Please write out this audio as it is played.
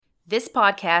This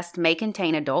podcast may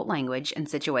contain adult language and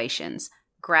situations,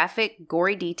 graphic,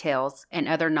 gory details, and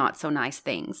other not-so-nice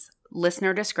things.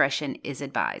 Listener discretion is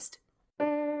advised.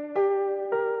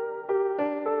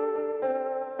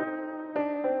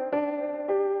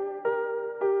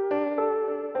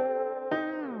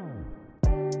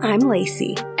 I'm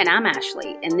Lacey. And I'm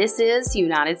Ashley, and this is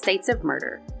United States of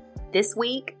Murder. This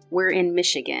week, we're in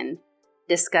Michigan,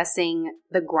 discussing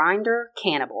the Grindr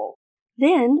Cannibal.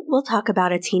 Then we'll talk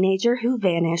about a teenager who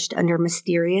vanished under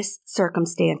mysterious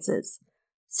circumstances.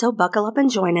 So buckle up and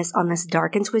join us on this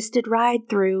dark and twisted ride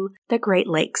through the Great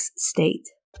Lakes state.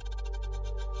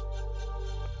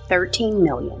 13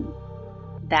 million.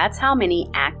 That's how many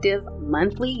active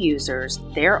monthly users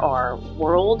there are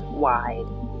worldwide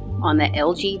on the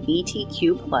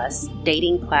LGBTQ+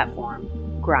 dating platform,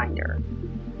 Grindr.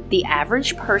 The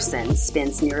average person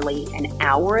spends nearly an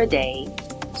hour a day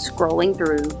scrolling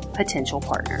through potential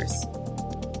partners.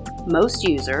 Most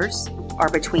users are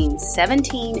between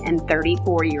 17 and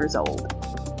 34 years old.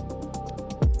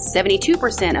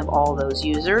 72% of all those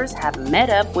users have met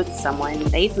up with someone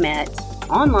they've met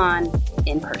online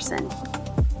in person.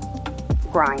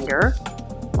 Grindr,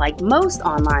 like most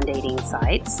online dating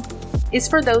sites, is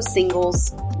for those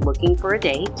singles looking for a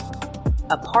date,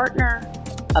 a partner,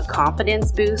 a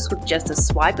confidence boost with just a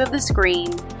swipe of the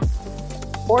screen,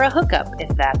 or a hookup if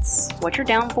that's what you're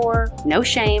down for. No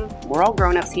shame, we're all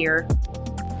grown-ups here.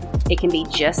 It can be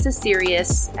just as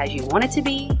serious as you want it to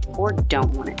be or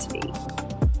don't want it to be.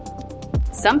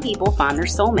 Some people find their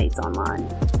soulmates online,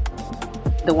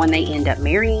 the one they end up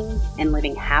marrying and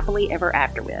living happily ever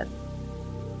after with.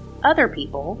 Other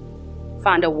people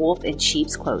find a wolf in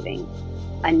sheep's clothing,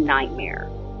 a nightmare,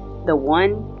 the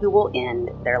one who will end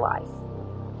their life.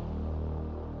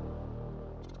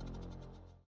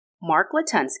 Mark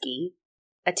Latunsky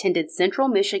attended Central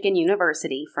Michigan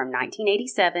University from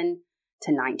 1987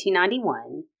 to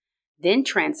 1991, then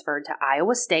transferred to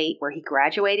Iowa State where he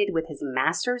graduated with his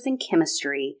master's in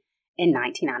chemistry in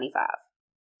 1995.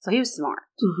 So he was smart.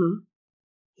 Mm-hmm.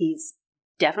 He's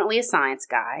definitely a science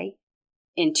guy.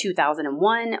 In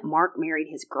 2001, Mark married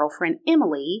his girlfriend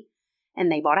Emily,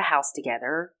 and they bought a house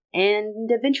together and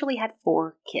eventually had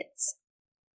 4 kids.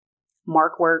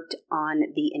 Mark worked on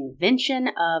the invention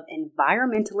of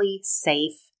environmentally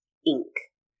safe ink.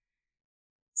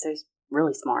 So he's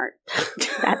really smart.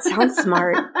 That sounds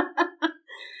smart.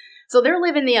 So they're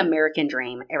living the American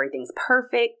dream. Everything's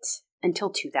perfect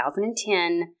until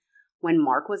 2010, when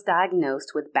Mark was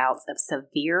diagnosed with bouts of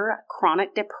severe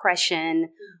chronic depression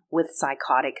with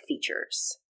psychotic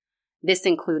features. This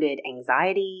included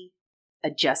anxiety,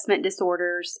 adjustment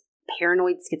disorders,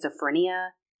 paranoid schizophrenia,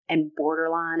 and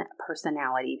borderline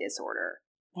personality disorder.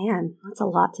 Man, that's a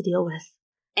lot to deal with.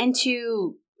 And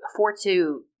for it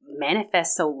to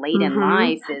manifest so late in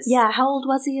life is... Yeah, how old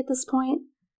was he at this point?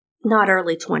 Not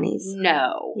early 20s.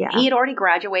 No. Yeah. He had already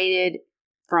graduated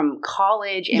from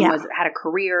college and had a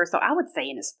career, so I would say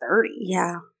in his 30s.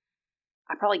 Yeah.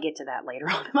 I'll probably get to that later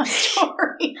on in my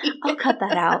story. I'll cut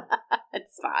that out.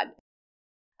 It's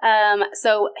fine.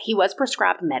 So he was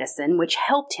prescribed medicine, which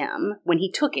helped him when he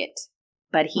took it.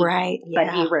 But he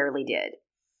rarely did.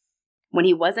 When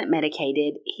he wasn't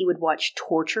medicated, he would watch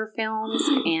torture films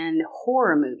and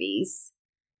horror movies.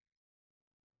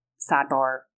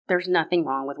 Sidebar, there's nothing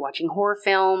wrong with watching horror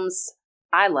films.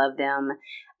 I love them.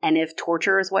 And if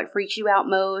torture is what freaks you out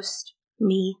most...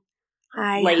 Me.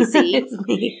 Hi. Lacey. It's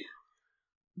me.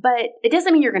 But it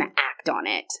doesn't mean you're going to act on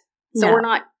it. So No. we're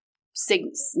not,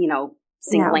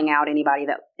 singling out anybody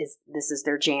that this is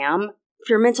their jam. If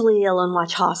you're mentally ill and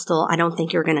watch Hostel, I don't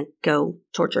think you're going to go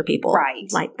torture people.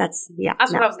 Right. Like, that's what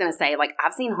I was going to say. Like,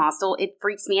 I've seen Hostel. It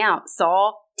freaks me out.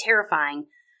 Saw, terrifying,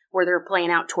 where they're playing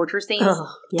out torture scenes.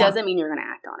 Doesn't mean you're going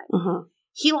to act on it. Mm-hmm.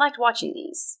 He liked watching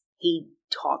these. He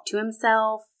talked to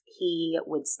himself. He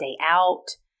would stay out.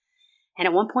 And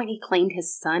at one point, he claimed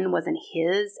his son wasn't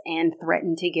his and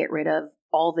threatened to get rid of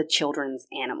all the children's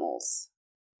animals,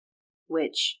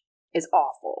 which is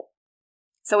awful.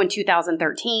 So in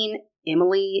 2013...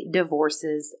 Emily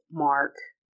divorces Mark.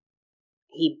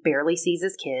 He barely sees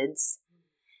his kids.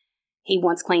 He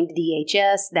once claimed to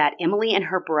DHS that Emily and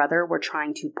her brother were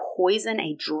trying to poison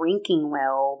a drinking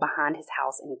well behind his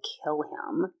house and kill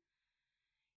him.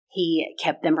 He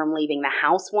kept them from leaving the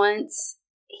house once.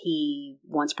 He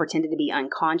once pretended to be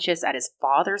unconscious at his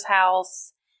father's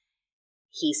house.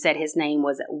 He said his name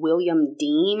was William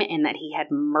Dean and that he had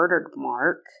murdered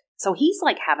Mark. So he's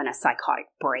like having a psychotic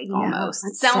break almost.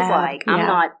 It sounds sad. Like I'm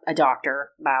not a doctor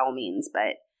by all means,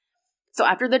 but so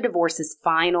after the divorce is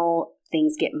final,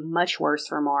 things get much worse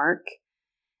for Mark.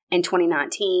 In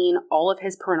 2019, all of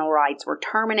his parental rights were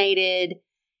terminated.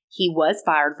 He was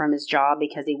fired from his job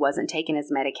because he wasn't taking his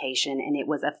medication and it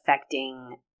was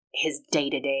affecting his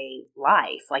day-to-day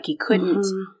life. Like, he couldn't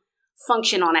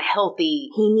function on a healthy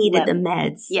He needed level. the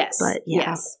meds. Yes. But yeah.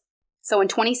 Yes. So in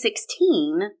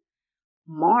 2016,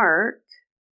 Mark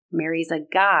marries a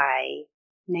guy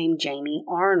named Jamie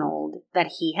Arnold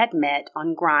that he had met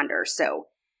on Grindr. So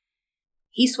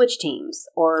he switched teams.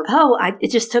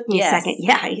 It just took me a second.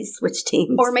 Yeah, he switched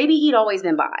teams. Or maybe he'd always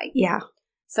been bi. Yeah.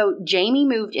 So Jamie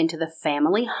moved into the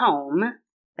family home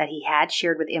that he had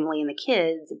shared with Emily and the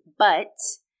kids, but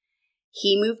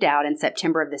he moved out in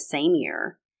September of the same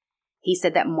year. He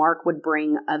said that Mark would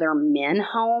bring other men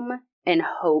home in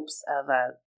hopes of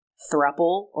a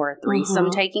throuple or a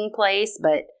threesome taking place,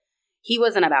 but he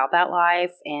wasn't about that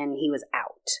life and he was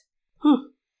out.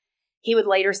 He would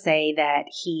later say that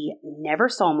he never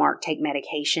saw Mark take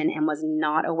medication and was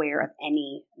not aware of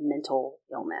any mental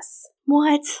illness.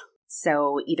 What?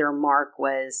 So either Mark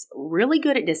was really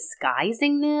good at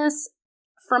disguising this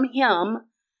from him,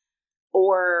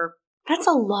 or... That's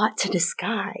a lot to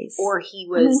disguise. Or he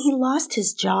was... he lost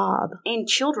his job. And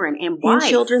children and wife.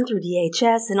 And children through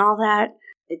DHS and all that.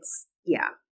 Yeah.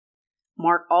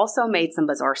 Mark also made some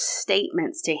bizarre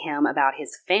statements to him about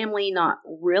his family not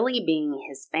really being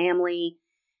his family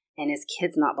and his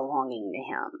kids not belonging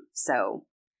to him. So,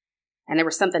 and there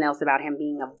was something else about him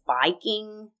being a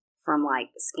Viking from like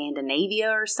Scandinavia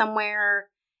or somewhere.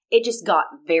 It just got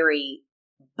very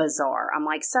bizarre. I'm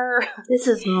like, sir. This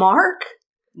is Mark?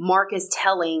 Mark is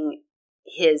telling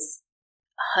his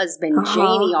husband,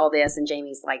 Jamie, all this. And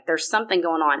Jamie's like, there's something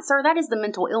going on. Sir, that is the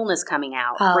mental illness coming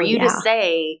out. For you to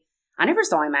say, I never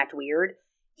saw him act weird.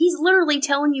 He's literally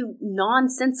telling you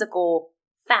nonsensical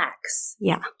facts.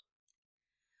 Yeah.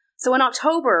 So in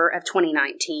October of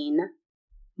 2019,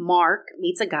 Mark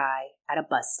meets a guy at a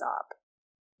bus stop.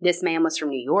 This man was from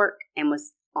New York and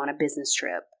was on a business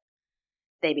trip.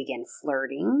 They begin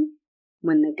flirting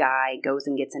when the guy goes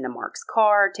and gets into Mark's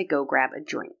car to go grab a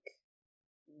drink.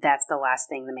 That's the last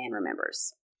thing the man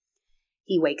remembers.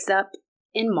 He wakes up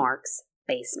in Mark's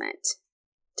basement,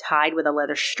 tied with a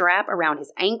leather strap around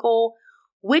his ankle,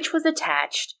 which was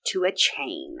attached to a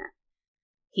chain.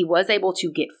 He was able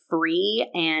to get free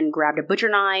and grabbed a butcher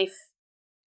knife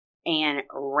and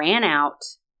ran out.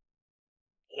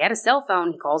 He had a cell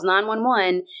phone. He calls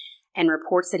 911 and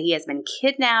reports that he has been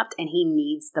kidnapped and he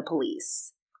needs the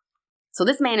police. So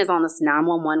this man is on this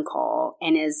 911 call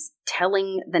and is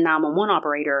telling the 911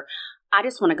 operator, I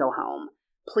just want to go home.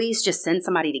 Please just send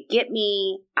somebody to get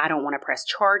me. I don't want to press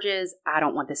charges. I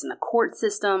don't want this in the court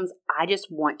systems. I just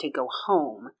want to go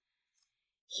home.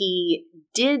 He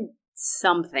did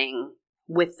something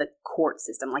with the court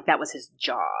system. Like that was his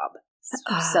job.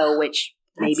 So which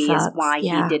maybe is why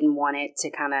he didn't want it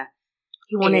to kind of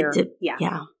He wanted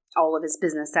all of his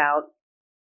business out.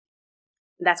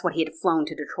 That's what he had flown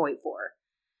to Detroit for.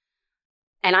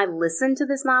 And I listened to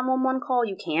this 911 call.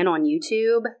 You can on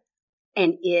YouTube.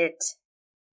 And it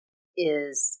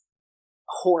is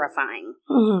horrifying.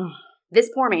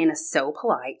 This poor man is so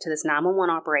polite to this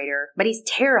 911 operator, but he's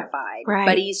terrified. Right.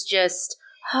 But he's just,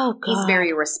 he's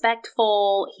very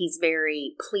respectful. He's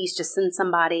very, please just send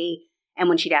somebody. And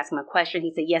when she'd ask him a question,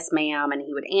 he'd say, yes, ma'am. And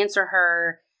he would answer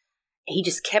her. He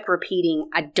just kept repeating,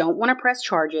 I don't want to press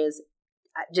charges.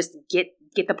 Just get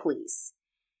the police.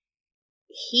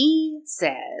 He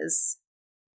says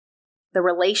the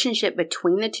relationship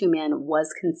between the two men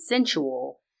was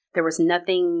consensual. There was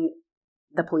nothing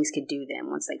the police could do then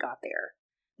once they got there.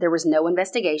 There was no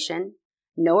investigation,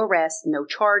 no arrest, no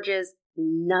charges,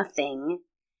 nothing.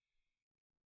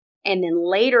 And then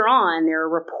later on, there are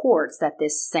reports that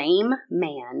this same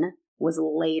man was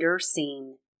later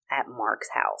seen at Mark's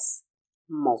house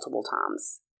multiple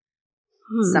times.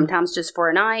 Sometimes just for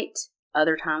a night,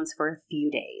 other times for a few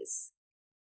days.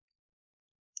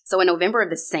 So in November of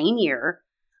the same year,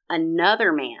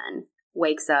 another man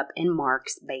wakes up in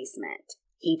Mark's basement.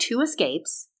 He too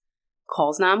escapes,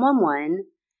 calls 911.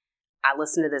 I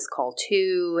listened to this call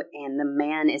too, and the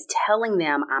man is telling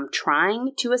them, I'm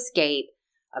trying to escape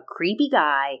a creepy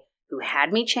guy who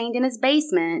had me chained in his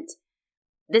basement.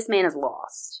 This man is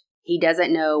lost. He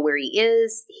doesn't know where he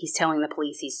is. He's telling the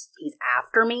police he's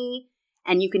after me.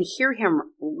 And you can hear him,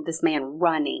 this man,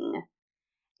 running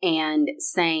and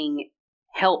saying,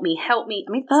 help me, help me.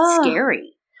 I mean, it's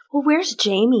scary. Well, where's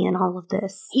Jamie in all of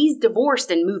this? He's divorced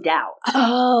and moved out.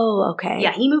 Oh, okay.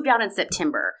 Yeah, he moved out in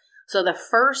September. So the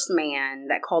first man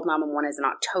that called 911 is in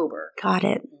October. Got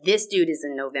it. This dude is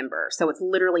in November. So it's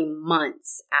literally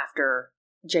months after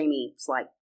Jamie's like,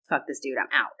 fuck this dude, I'm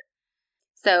out.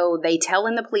 So they tell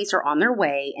him the police are on their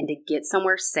way and to get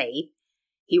somewhere safe,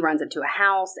 He runs up to a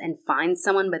house and finds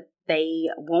someone, but they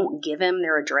won't give him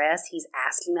their address. He's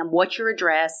asking them, what's your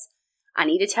address? I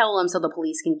need to tell them so the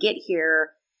police can get here.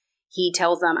 He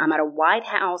tells them, I'm at a white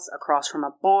house across from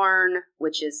a barn,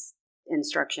 which is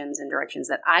instructions and directions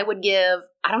that I would give.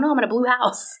 I don't know, I'm in a blue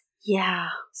house. Yeah.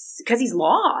 Because he's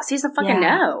lost. He doesn't fucking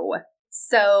know.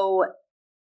 So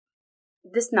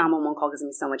this 911 call gives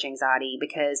me so much anxiety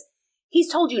because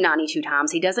he's told you 92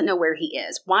 times he doesn't know where he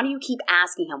is. Why do you keep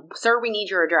asking him, sir, we need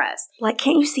your address? Like,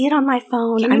 can't you see it on my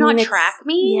phone? Can you not track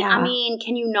me? Yeah. I mean,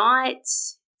 can you not?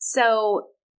 So,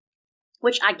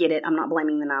 which I get it. I'm not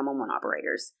blaming the 911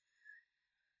 operators.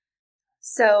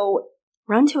 So.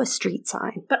 Run to a street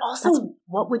sign. But also,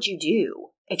 what would you do?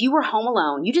 If you were home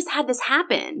alone, you just had this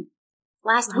happen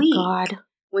last week. God.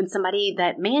 When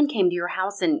that man came to your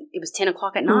house and it was 10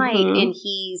 o'clock at night and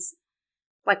he's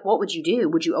like, what would you do?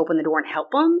 Would you open the door and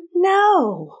help them?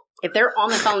 No. If they're on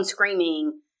the phone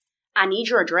screaming, I need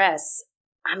your address.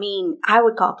 I mean. I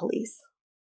would call police.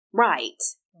 Right.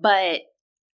 But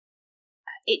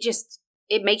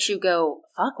it makes you go,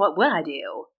 fuck, what would I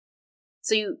do?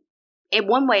 So in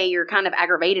one way, you're kind of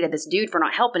aggravated at this dude for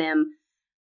not helping him.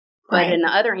 But in the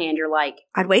other hand, you're like.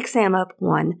 I'd wake Sam up,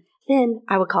 one. Then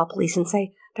I would call police and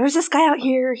say, there's this guy out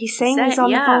here. He's saying he's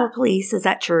on the phone with police. Is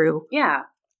that true? Yeah.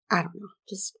 I don't know.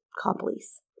 Just call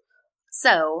police.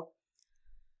 So,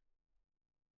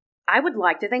 I would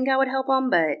like to think I would help him,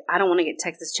 but I don't want to get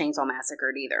Texas Chainsaw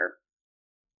Massacred either.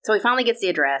 So he finally gets the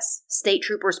address. State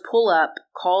troopers pull up,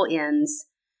 call ends.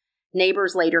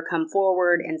 Neighbors later come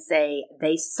forward and say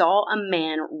they saw a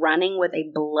man running with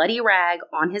a bloody rag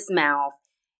on his mouth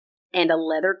and a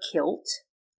leather kilt.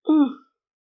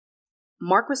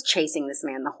 Mark was chasing this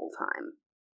man the whole time.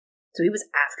 So he was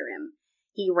after him.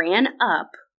 He ran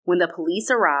up when the police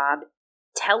arrived,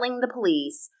 telling the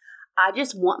police, I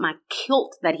just want my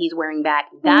kilt that he's wearing back.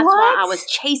 That's why I was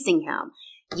chasing him.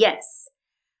 Yes.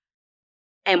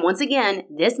 And once again,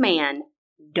 this man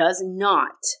does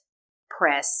not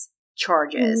press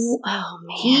charges. Oh,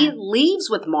 man. He leaves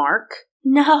with Mark.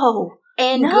 No.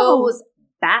 And goes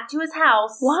back to his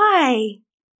house. Why?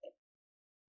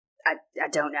 I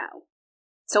don't know.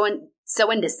 So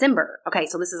in December, okay,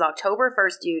 so this is October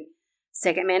 1st, dude.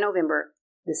 2nd man November.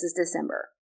 This is December.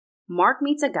 Mark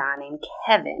meets a guy named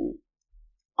Kevin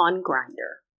on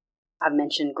Grindr. I've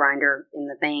mentioned Grindr in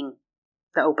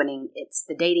the opening. It's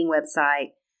the dating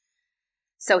website.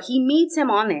 So he meets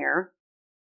him on there.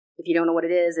 If you don't know what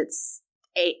it is, it's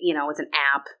an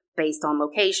app based on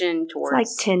location towards.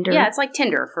 It's like Tinder. Yeah, it's like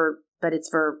Tinder but it's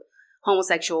for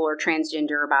homosexual or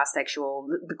transgender or bisexual,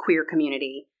 the queer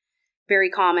community. Very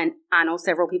common. I know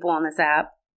several people on this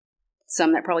app.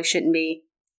 Some that probably shouldn't be.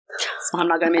 So I'm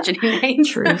not going to mention any names.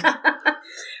 Truth.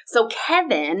 So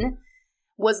Kevin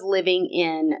was living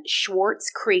in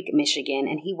Schwartz Creek, Michigan,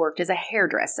 and he worked as a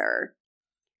hairdresser.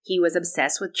 He was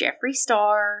obsessed with Jeffree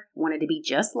Star, wanted to be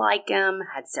just like him,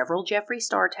 had several Jeffree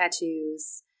Star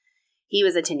tattoos. He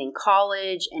was attending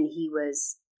college, and he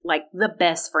was like the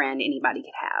best friend anybody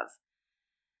could have.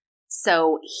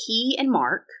 So he and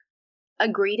Mark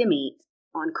agree to meet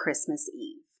on Christmas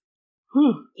Eve.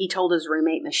 He told his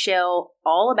roommate Michelle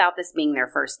all about this being their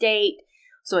first date,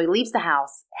 so he leaves the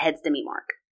house, heads to meet Mark.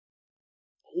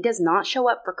 He does not show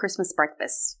up for Christmas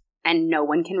breakfast, and no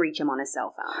one can reach him on his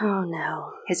cell phone. Oh,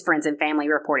 no. His friends and family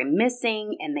report him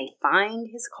missing, and they find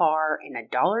his car in a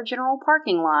Dollar General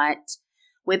parking lot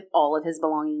with all of his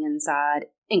belongings inside,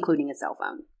 including his cell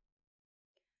phone.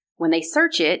 When they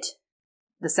search it,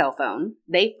 the cell phone,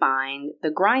 they find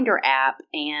the Grindr app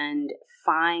and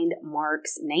find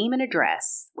Mark's name and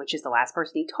address, which is the last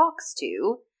person he talks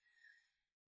to.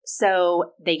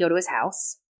 So they go to his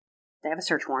house. They have a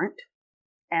search warrant.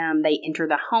 They enter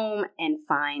the home and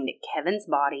find Kevin's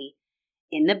body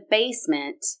in the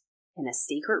basement in a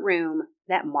secret room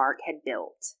that Mark had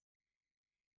built.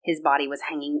 His body was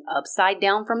hanging upside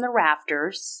down from the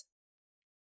rafters.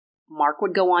 Mark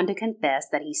would go on to confess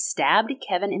that he stabbed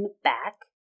Kevin in the back,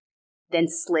 then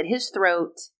slit his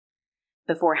throat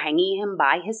before hanging him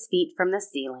by his feet from the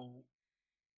ceiling.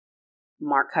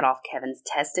 Mark cut off Kevin's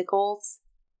testicles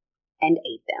and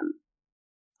ate them.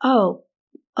 Oh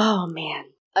man.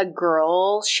 A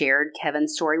girl shared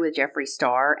Kevin's story with Jeffree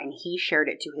Star, and he shared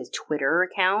it to his Twitter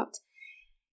account.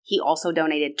 He also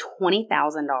donated $20,000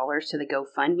 to the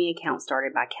GoFundMe account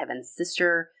started by Kevin's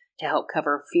sister to help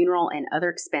cover funeral and other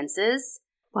expenses.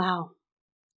 Wow.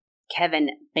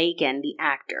 Kevin Bacon, the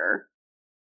actor,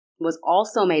 was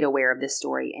also made aware of this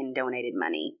story and donated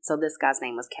money. So this guy's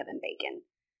name was Kevin Bacon.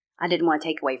 I didn't want to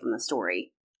take away from the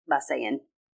story by saying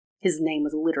his name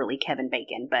was literally Kevin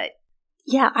Bacon, but...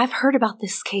 Yeah, I've heard about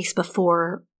this case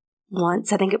before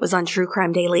once. I think it was on True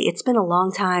Crime Daily. It's been a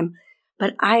long time,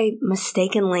 but I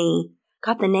mistakenly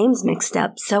got the names mixed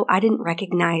up, so I didn't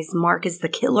recognize Mark as the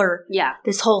killer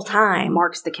this whole time.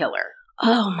 Mark's the killer.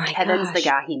 Oh, my gosh. Kevin's the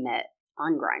guy he met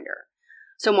on Grindr.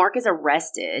 So Mark is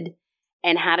arrested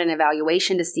and had an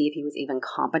evaluation to see if he was even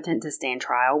competent to stand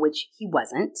trial, which he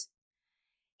wasn't.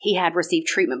 He had received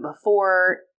treatment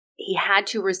before. He had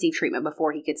to receive treatment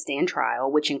before he could stand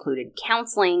trial, which included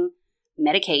counseling,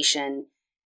 medication,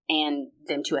 and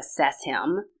them to assess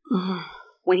him.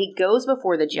 When he goes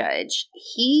before the judge,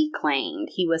 he claimed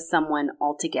he was someone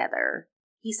altogether.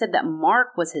 He said that Mark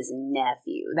was his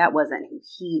nephew. That wasn't who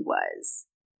he was.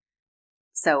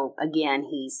 So, again,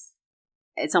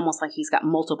 it's almost like he's got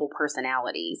multiple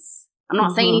personalities. I'm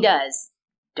not saying he does.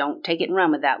 Don't take it and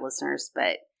run with that, listeners.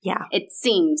 But it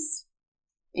seems...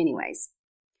 Anyways.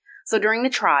 So, during the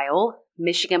trial,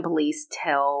 Michigan police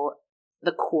tell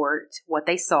the court what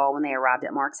they saw when they arrived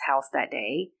at Mark's house that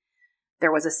day.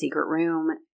 There was a secret room.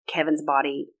 Kevin's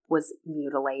body was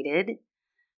mutilated.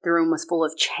 The room was full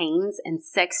of chains and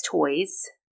sex toys.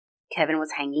 Kevin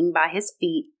was hanging by his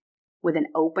feet with an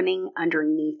opening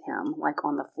underneath him, like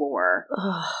on the floor.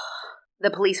 The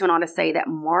police went on to say that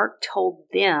Mark told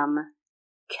them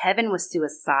Kevin was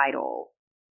suicidal,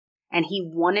 and he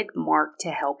wanted Mark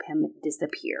to help him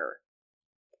disappear.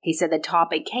 He said the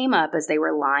topic came up as they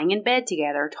were lying in bed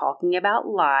together talking about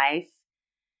life.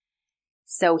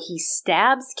 So he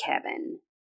stabs Kevin,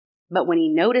 but when he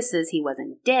notices he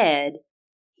wasn't dead,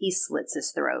 he slits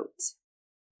his throat.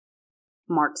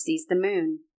 Mark sees the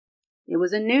moon. It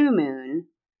was a new moon,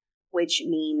 which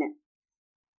means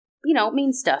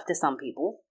stuff to some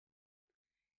people.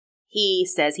 He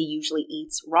says he usually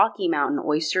eats Rocky Mountain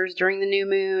oysters during the new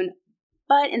moon,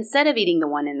 but instead of eating the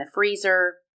one in the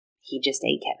freezer, he just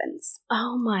ate Kevin's.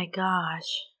 Oh my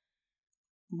gosh.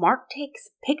 Mark takes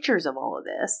pictures of all of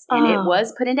this, and it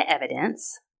was put into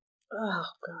evidence. Oh,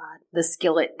 God. The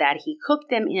skillet that he cooked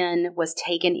them in was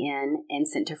taken in and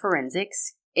sent to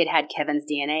forensics. It had Kevin's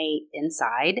DNA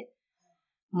inside.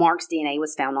 Mark's DNA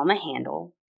was found on the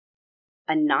handle.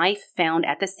 A knife found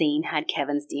at the scene had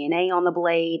Kevin's DNA on the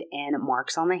blade and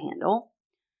Mark's on the handle.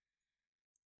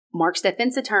 Mark's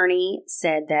defense attorney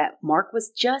said that Mark was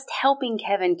just helping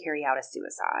Kevin carry out a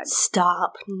suicide.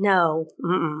 Stop. No.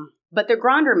 But the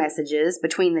Grindr messages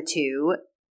between the two,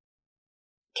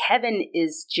 Kevin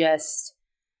is just,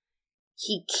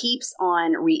 he keeps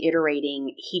on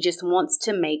reiterating he just wants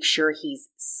to make sure he's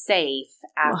safe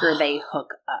after they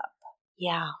hook up.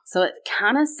 Yeah. So it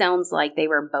kind of sounds like they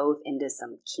were both into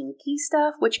some kinky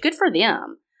stuff, which good for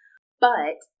them.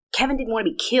 But Kevin didn't want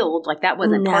to be killed. Like that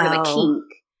wasn't part of the kink.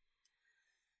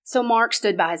 So Mark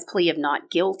stood by his plea of not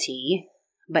guilty.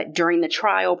 But during the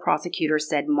trial, prosecutors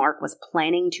said Mark was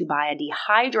planning to buy a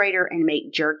dehydrator and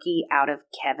make jerky out of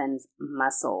Kevin's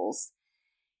muscles.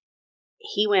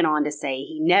 He went on to say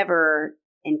he never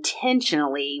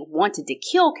intentionally wanted to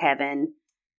kill Kevin.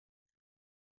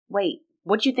 Wait,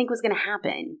 what did you think was going to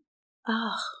happen?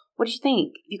 What did you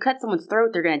think? If you cut someone's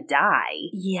throat, they're going to die.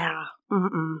 Yeah.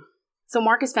 So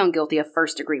Mark is found guilty of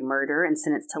first-degree murder and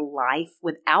sentenced to life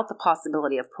without the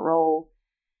possibility of parole.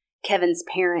 Kevin's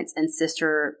parents and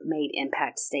sister made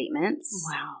impact statements.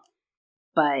 Wow.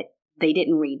 But they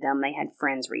didn't read them. They had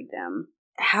friends read them.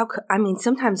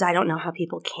 Sometimes I don't know how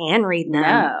people can read them.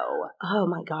 No. Oh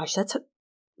my gosh, that's...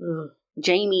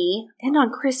 Jamie. And on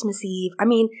Christmas Eve.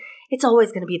 It's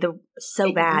always going to be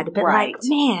so bad. But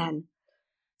man.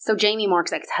 So Jamie,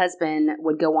 Mark's ex-husband,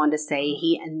 would go on to say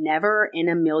he never in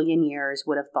a million years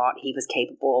would have thought he was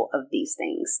capable of these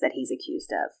things that he's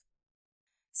accused of.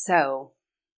 So...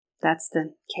 that's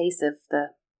the case of the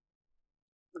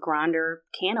Grindr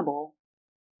cannibal.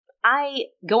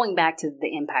 Going back to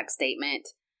the impact statement,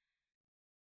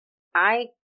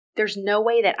 there's no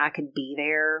way that I could be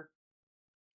there.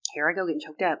 Here I go getting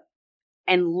choked up.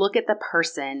 And look at the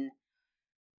person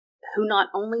who not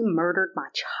only murdered my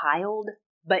child,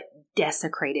 but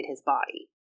desecrated his body.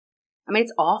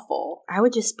 It's awful. I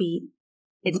would just be...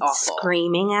 It's awful.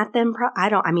 Screaming at them. I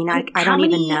don't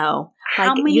even know.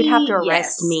 You'd have to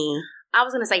arrest me. I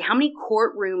was going to say, how many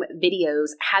courtroom videos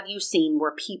have you seen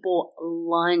where people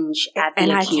lunge at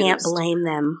the accused? And I can't blame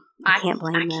them. I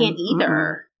can't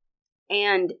either.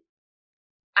 And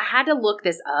I had to look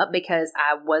this up because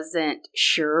I wasn't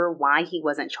sure why he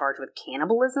wasn't charged with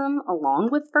cannibalism along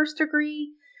with first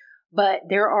degree. But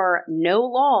there are no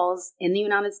laws in the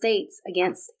United States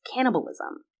against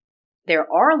cannibalism. There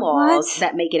are laws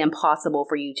that make it impossible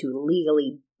for you to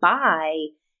legally buy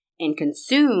and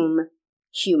consume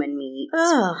human meat.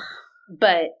 Ugh.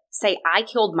 But say I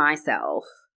killed myself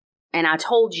and I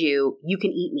told you you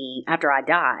can eat me after I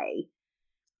die.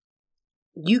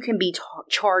 you can be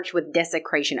charged with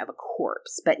desecration of a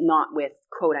corpse, but not with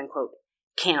quote unquote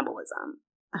cannibalism.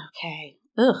 Okay.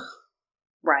 Ugh.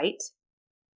 Right?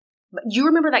 But you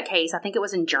remember that case? I think it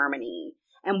was in Germany.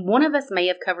 And one of us may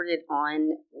have covered it on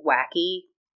Wacky.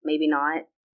 Maybe not.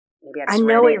 Maybe I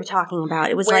know what you're talking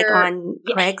about. It was like on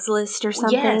Craigslist or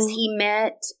something. Yes, he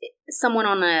met someone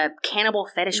on a cannibal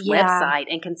fetish website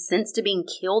and consents to being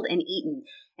killed and eaten.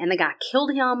 And the guy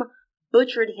killed him,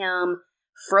 butchered him,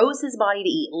 froze his body to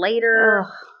eat later.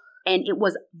 Ugh. And it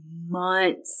was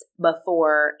months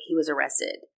before he was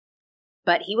arrested.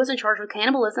 But he wasn't charged with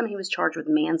cannibalism. He was charged with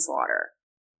manslaughter.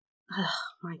 Oh,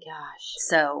 my gosh.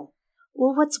 So.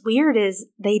 Well, what's weird is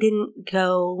he didn't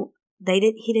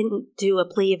do a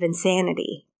plea of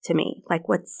insanity to me. Like,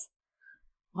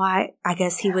 why? I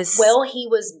guess he was. Well, he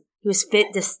was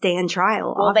fit to stand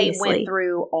trial. Well, obviously.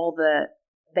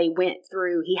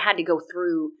 He had to go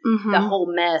through the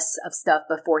whole mess of stuff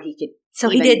before he could. So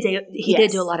he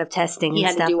did do a lot of testing. He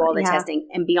had to do all the testing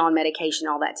and be on medication,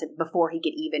 all that before he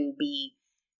could even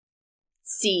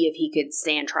see if he could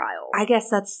stand trial. I guess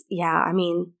that's, I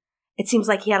mean, it seems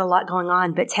like he had a lot going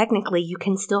on, but technically you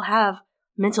can still have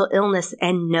mental illness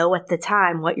and know at the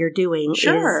time what you're doing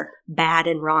is bad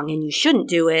and wrong and you shouldn't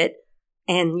do it,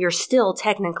 and you're still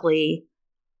technically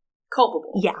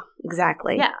culpable. Yeah,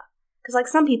 exactly. Yeah. Because like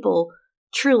some people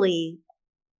truly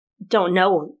don't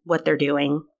know what they're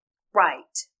doing. Right.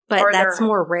 But that's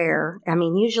more rare. I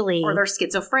mean, usually. Or they're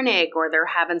schizophrenic, or they're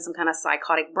having some kind of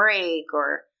psychotic break,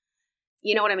 or,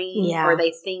 you know what I mean? Yeah. Or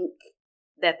they think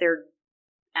that they're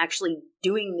actually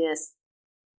doing this.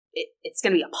 It's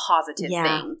going to be a positive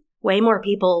thing. Way more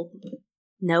people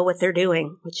know what they're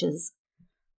doing, which is,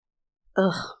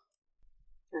 ugh.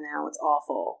 I know, it's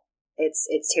awful.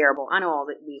 It's terrible. I know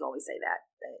we always say that.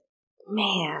 But.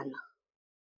 Man,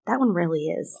 that one really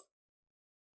is.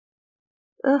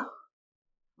 Ugh.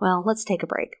 Well, let's take a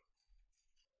break.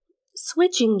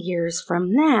 Switching gears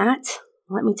from that,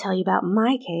 let me tell you about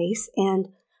my case. And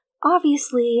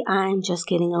obviously, I'm just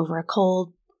getting over a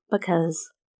cold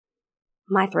because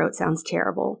my throat sounds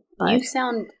terrible. But you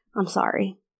sound... I'm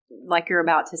sorry. Like you're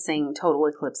about to sing Total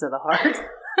Eclipse of the Heart.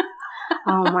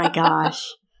 Oh my gosh.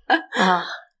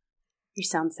 You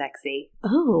sound sexy.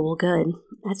 Oh, well, good.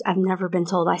 I've never been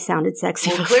told I sounded sexy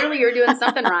before. Clearly you're doing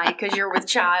something right because you're with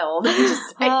child.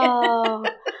 Just oh.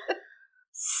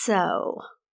 So,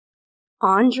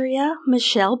 Aundria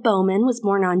Michelle Bowman was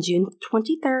born on June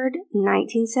 23rd,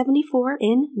 1974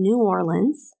 in New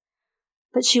Orleans.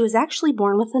 But she was actually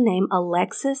born with the name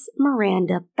Alexis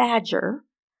Miranda Badger.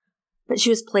 But she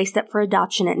was placed up for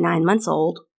adoption at 9 months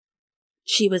old.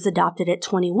 She was adopted at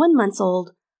 21 months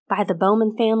old by the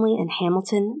Bowman family in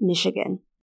Hamilton, Michigan.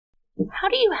 How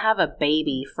do you have a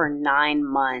baby for 9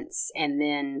 months and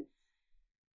then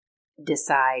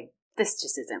decide, this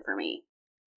just isn't for me?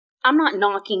 I'm not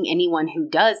knocking anyone who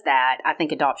does that. I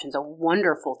think adoption's a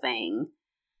wonderful thing.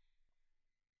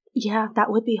 Yeah, that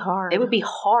would be hard. It would be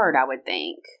hard, I would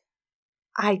think.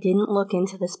 I didn't look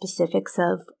into the specifics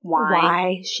of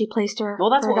why she placed her.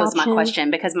 Well, that's for what adoption. was my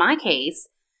question, because my case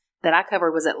that I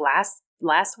covered was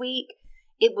last week.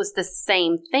 It was the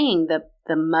same thing.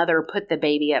 The mother put the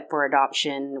baby up for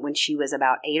adoption when she was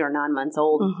about 8 or 9 months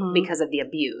old because of the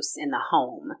abuse in the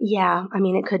home. Yeah. I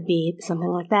mean, it could be something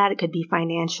like that. It could be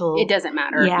financial. It doesn't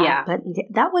matter. Yeah. But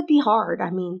that would be hard.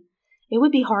 I mean, it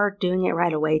would be hard doing it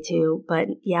right away, too. But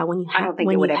yeah, when you I don't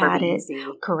think it would ever be easy.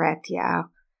 Correct. Yeah.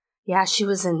 Yeah. She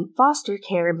was in foster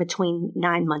care in between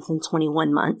 9 months and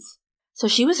 21 months. So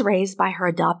she was raised by her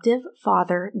adoptive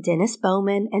father, Dennis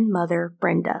Bowman, and mother,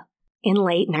 Brenda. In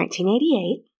late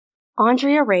 1988,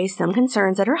 Aundria raised some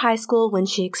concerns at her high school when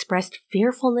she expressed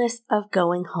fearfulness of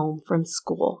going home from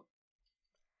school.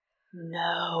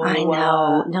 No. I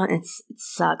know. No, it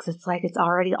sucks. It's like it's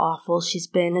already awful. She's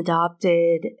been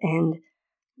adopted and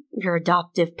your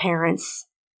adoptive parents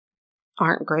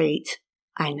aren't great.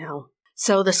 I know.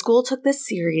 So the school took this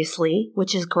seriously,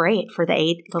 which is great for the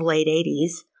late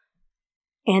 80s.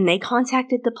 And they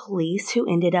contacted the police,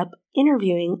 who ended up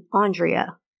interviewing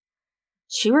Aundria.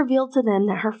 She revealed to them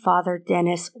that her father,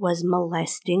 Dennis, was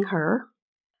molesting her.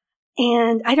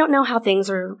 And I don't know how things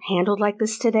are handled like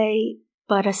this today,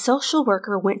 but a social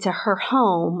worker went to her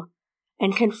home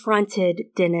and confronted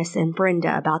Dennis and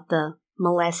Brenda about the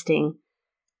molesting.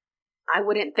 I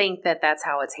wouldn't think that that's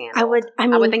how it's handled.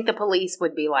 I would think the police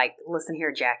would be like, listen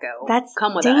here, Jacko. That's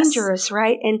come with dangerous, us.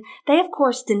 Right? And they, of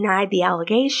course, denied the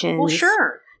allegations. Well,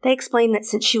 sure. They explained that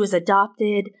since she was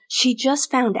adopted, she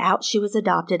just found out she was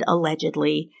adopted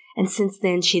allegedly, and since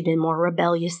then she'd been more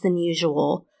rebellious than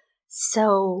usual.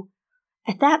 So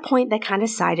at that point, they kind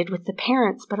of sided with the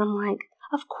parents, but I'm like,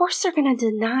 of course they're going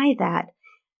to deny that.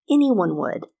 anyone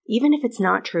would, even if it's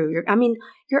not true.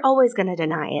 You're always going to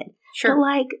deny it. Sure.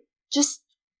 But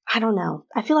I don't know.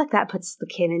 I feel like that puts the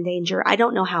kid in danger. I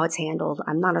don't know how it's handled.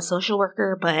 I'm not a social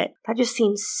worker, but that just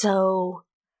seems so,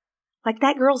 like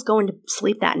that girl's going to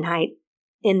sleep that night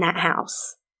in that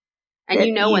house.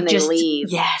 And when they leave.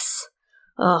 Yes.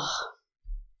 Ugh.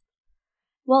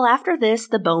 Well, after this,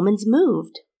 the Bowmans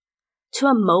moved to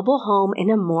a mobile home in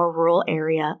a more rural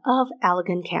area of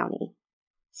Allegan County.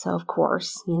 So, of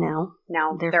course, now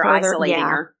they're further, isolating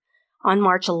her. On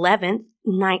March 11th,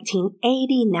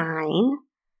 1989,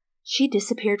 she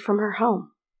disappeared from her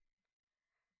home.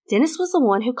 Dennis was the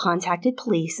one who contacted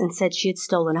police and said she had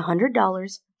stolen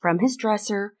 $100 from his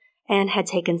dresser and had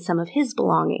taken some of his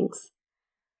belongings.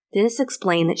 Dennis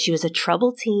explained that she was a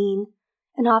troubled teen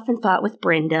and often fought with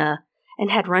Brenda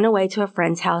and had run away to a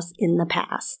friend's house in the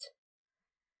past.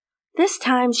 This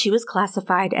time, she was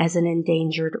classified as an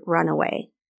endangered runaway.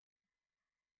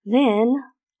 Then,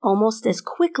 almost as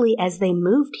quickly as they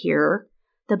moved here,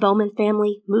 the Bowman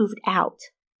family moved out.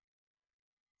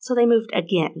 So they moved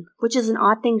again, which is an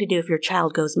odd thing to do if your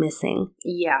child goes missing.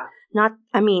 Yeah.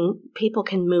 People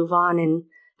can move on in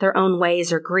their own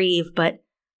ways or grieve, but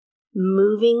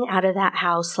moving out of that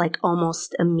house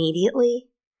almost immediately,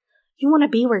 you want to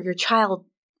be where your child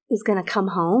is going to come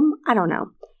home? I don't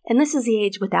know. And this is the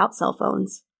age without cell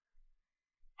phones.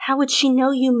 How would she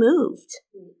know you moved?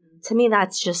 Mm-hmm. To me,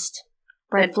 that's just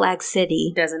red flag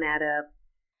city. Doesn't add up.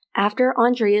 After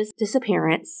Aundria's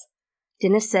disappearance,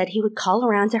 Dennis said he would call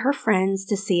around to her friends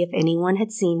to see if anyone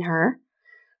had seen her.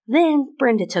 Then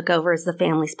Brenda took over as the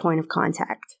family's point of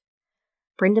contact.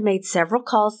 Brenda made several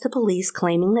calls to police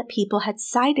claiming that people had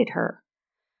sighted her,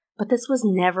 but this was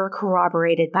never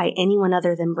corroborated by anyone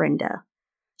other than Brenda.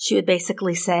 She would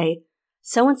basically say,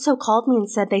 so-and-so called me and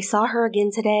said they saw her again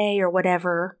today or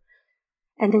whatever,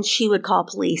 and then she would call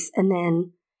police. And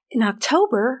then in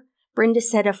October, Brenda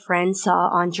said a friend saw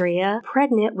Aundria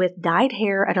pregnant with dyed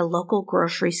hair at a local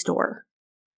grocery store.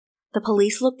 The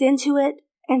police looked into it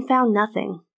and found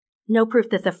nothing. No proof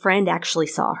that the friend actually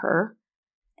saw her.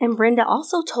 And Brenda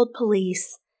also told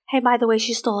police, hey, by the way,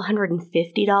 she stole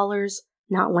 $150,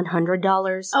 not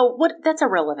 $100. Oh, what? That's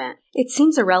irrelevant. It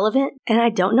seems irrelevant, and I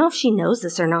don't know if she knows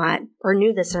this or not, or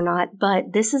knew this or not,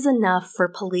 but this is enough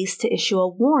for police to issue a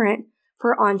warrant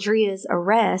for Aundria's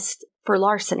arrest for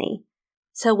larceny.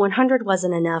 So 100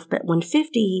 wasn't enough, but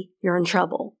 150, you're in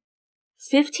trouble.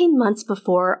 15 months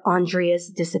before Aundria's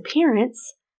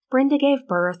disappearance, Brenda gave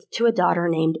birth to a daughter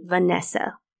named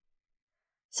Vanessa.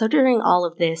 So during all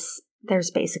of this, there's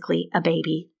basically a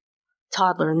baby,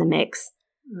 toddler in the mix.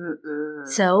 Mm-mm.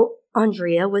 So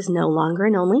Aundria was no longer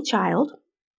an only child.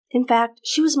 In fact,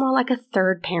 she was more like a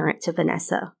third parent to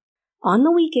Vanessa. On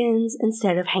the weekends,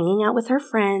 instead of hanging out with her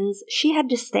friends, she had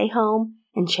to stay home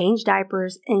and change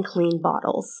diapers and clean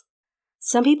bottles.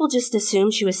 Some people just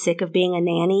assumed she was sick of being a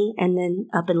nanny and then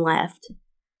up and left.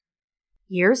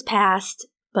 Years passed,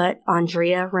 but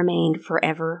Aundria remained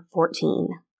forever 14.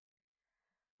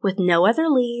 With no other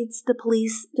leads, the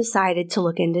police decided to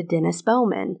look into Dennis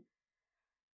Bowman.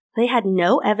 They had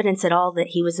no evidence at all that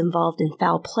he was involved in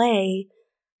foul play,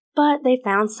 but they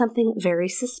found something very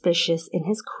suspicious in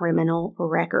his criminal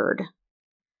record.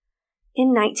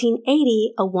 In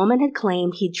 1980, a woman had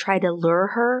claimed he'd tried to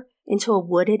lure her into a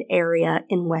wooded area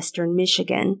in western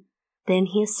Michigan. Then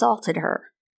he assaulted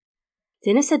her.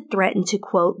 Dennis had threatened to,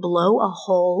 quote, blow a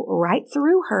hole right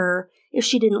through her if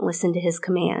she didn't listen to his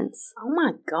commands. Oh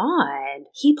my God.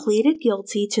 He pleaded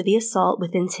guilty to the assault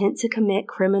with intent to commit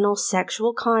criminal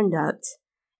sexual conduct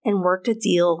and worked a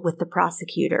deal with the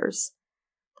prosecutors.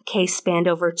 The case spanned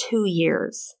over 2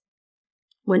 years.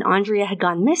 When Aundria had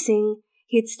gone missing,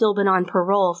 he had still been on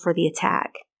parole for the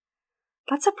attack.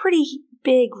 That's a pretty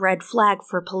big red flag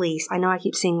for police. I know I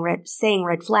keep saying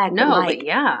red flag, but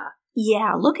yeah.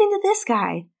 Yeah, look into this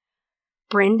guy.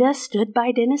 Brenda stood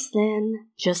by Dennis then,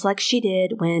 just like she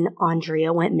did when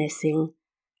Aundria went missing,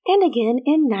 and again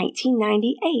in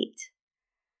 1998.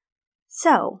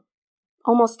 So,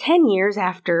 almost 10 years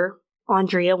after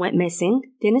Aundria went missing,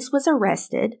 Dennis was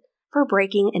arrested for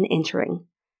breaking and entering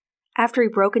after he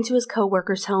broke into his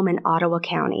co-worker's home in Ottawa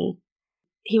County.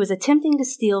 He was attempting to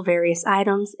steal various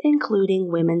items,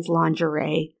 including women's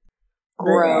lingerie.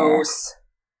 Gross.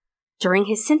 During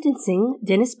his sentencing,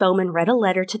 Dennis Bowman read a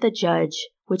letter to the judge,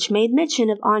 which made mention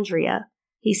of Aundria.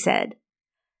 He said,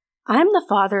 I am the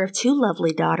father of 2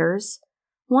 lovely daughters,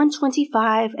 one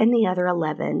 25 and the other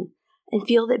 11, and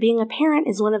feel that being a parent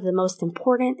is one of the most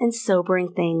important and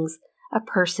sobering things a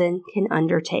person can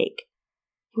undertake.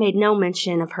 He made no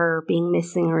mention of her being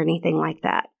missing or anything like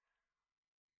that.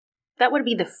 That would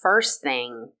be the first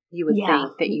thing you would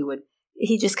think that you would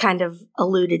He just kind of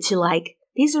alluded to like,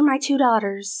 these are my 2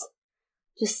 daughters.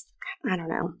 Just, I don't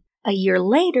know. A year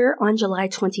later, on July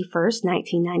 21st,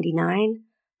 1999,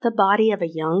 the body of a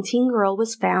young teen girl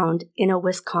was found in a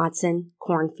Wisconsin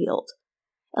cornfield.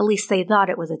 At least they thought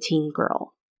it was a teen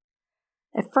girl.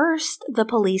 At first, the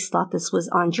police thought this was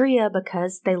Aundria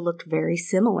because they looked very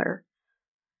similar.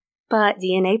 But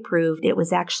DNA proved it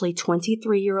was actually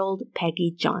 23-year-old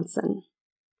Peggy Johnson.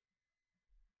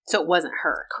 So it wasn't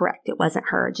her. Correct, it wasn't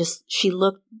her. Just she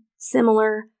looked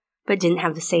similar, but didn't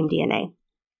have the same DNA.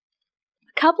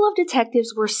 A couple of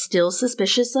detectives were still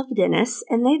suspicious of Dennis,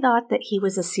 and they thought that he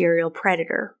was a serial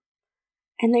predator.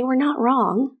 And they were not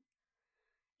wrong.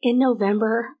 In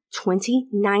November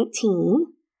 2019,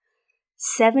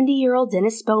 70-year-old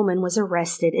Dennis Bowman was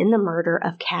arrested in the murder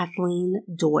of Kathleen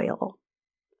Doyle.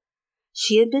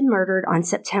 She had been murdered on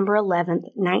September 11th,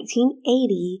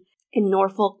 1980 in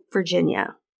Norfolk,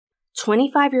 Virginia.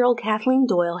 25-year-old Kathleen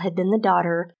Doyle had been the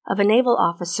daughter of a naval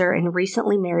officer and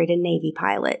recently married a Navy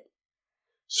pilot.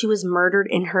 She was murdered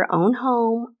in her own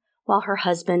home while her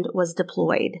husband was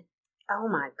deployed. Oh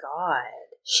my God.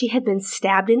 She had been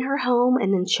stabbed in her home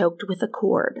and then choked with a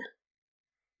cord.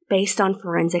 Based on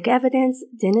forensic evidence,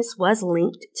 Dennis was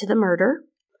linked to the murder,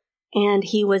 and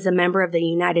he was a member of the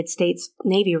United States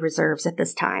Navy Reserves at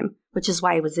this time, which is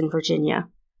why he was in Virginia.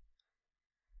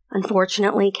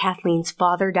 Unfortunately, Kathleen's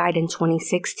father died in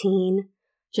 2016,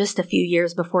 just a few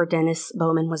years before Dennis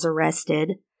Bowman was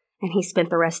arrested, and he spent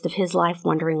the rest of his life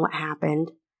wondering what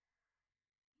happened.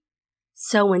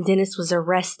 So when Dennis was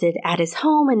arrested at his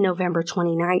home in November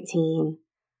 2019,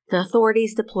 the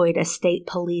authorities deployed a state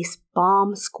police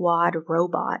bomb squad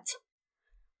robot,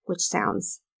 which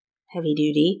sounds heavy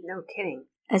duty. No kidding.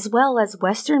 As well as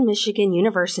Western Michigan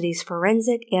University's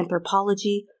Forensic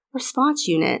Anthropology Response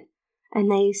Unit, and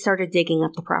they started digging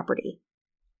up the property.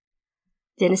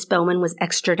 Dennis Bowman was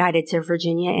extradited to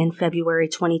Virginia in February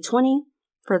 2020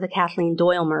 for the Kathleen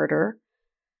Doyle murder,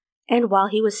 and while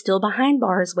he was still behind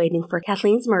bars waiting for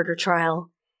Kathleen's murder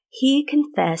trial, he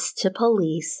confessed to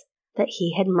police that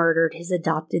he had murdered his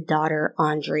adopted daughter,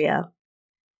 Aundria.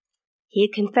 He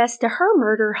had confessed to her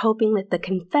murder, hoping that the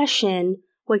confession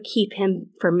would keep him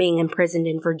from being imprisoned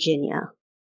in Virginia.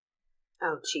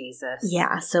 Oh, Jesus.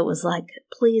 Yeah, so it was like,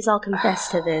 please, I'll confess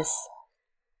to this.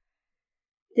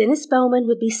 Dennis Bowman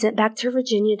would be sent back to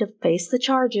Virginia to face the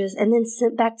charges and then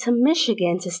sent back to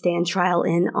Michigan to stand trial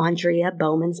in Aundria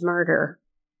Bowman's murder.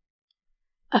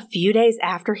 A few days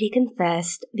after he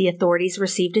confessed, the authorities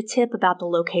received a tip about the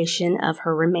location of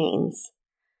her remains.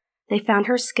 They found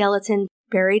her skeleton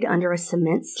buried under a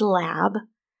cement slab.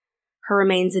 Her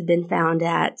remains had been found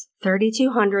at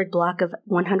 3200 block of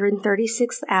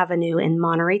 136th Avenue in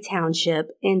Monterey Township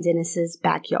in Dennis's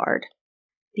backyard.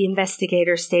 The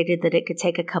investigators stated that it could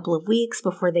take a couple of weeks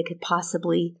before they could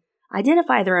possibly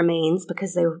identify the remains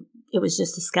because it was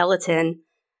just a skeleton.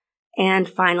 And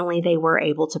finally, they were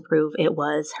able to prove it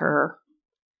was her.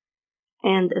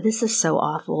 And this is so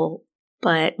awful,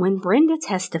 but when Brenda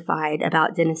testified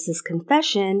about Dennis's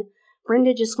confession,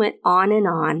 Brenda just went on and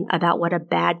on about what a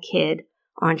bad kid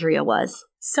Aundria was.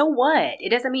 So what? It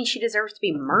doesn't mean she deserves to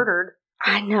be murdered.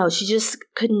 I know. She just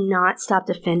could not stop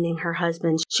defending her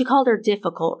husband. She called her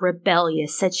difficult,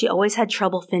 rebellious, said she always had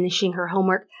trouble finishing her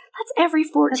homework. That's every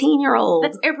 14-year-old.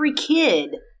 That's every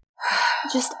kid.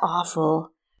 Just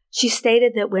awful. She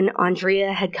stated that when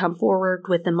Aundria had come forward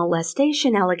with the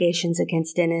molestation allegations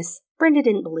against Dennis, Brenda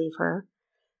didn't believe her.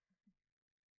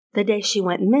 The day she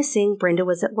went missing, Brenda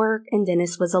was at work and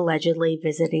Dennis was allegedly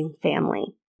visiting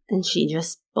family, and she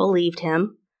just believed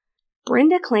him.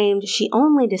 Brenda claimed she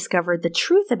only discovered the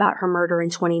truth about her murder in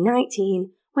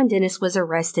 2019 when Dennis was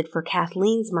arrested for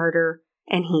Kathleen's murder,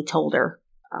 and he told her.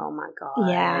 Oh my God.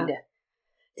 Yeah.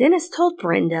 Dennis told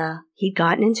Brenda he'd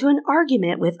gotten into an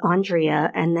argument with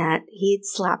Aundria and that he'd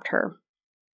slapped her.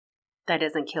 That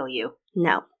doesn't kill you.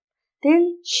 No.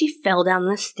 Then she fell down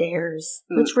the stairs,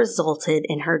 which resulted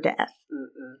in her death.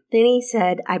 Then he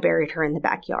said, I buried her in the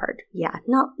backyard. Yeah,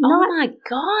 not. Oh my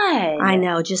God. I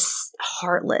know, just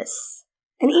heartless.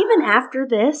 And even after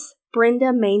this,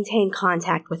 Brenda maintained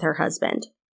contact with her husband.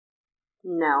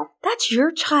 No. That's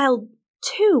your child,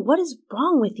 too. What is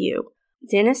wrong with you?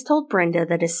 Dennis told Brenda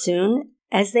that as soon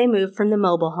as they moved from the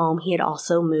mobile home, he had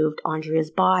also moved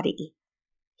Aundria's body.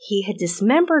 He had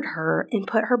dismembered her and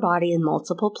put her body in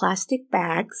multiple plastic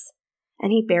bags,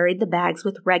 and he buried the bags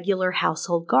with regular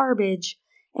household garbage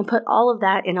and put all of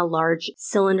that in a large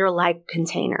cylinder-like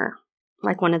container,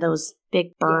 like one of those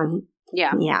big burn.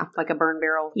 Yeah. Yeah. Like a burn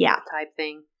barrel type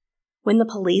thing. When the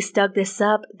police dug this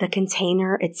up, the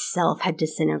container itself had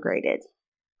disintegrated.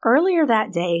 Earlier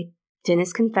that day,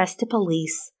 Dennis confessed to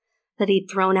police that he'd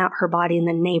thrown out her body in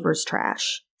the neighbor's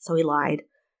trash, so he lied.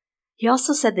 He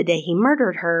also said the day he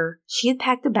murdered her, she had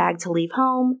packed a bag to leave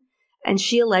home, and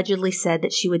she allegedly said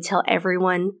that she would tell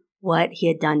everyone what he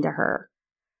had done to her.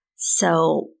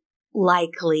 So,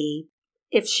 likely,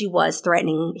 if she was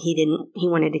threatening, he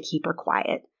wanted to keep her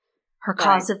quiet. Her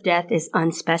cause of death is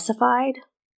unspecified.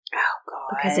 Oh,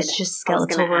 God. Because it's just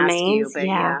skeletal remains.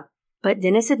 Yeah. But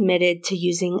Dennis admitted to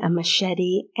using a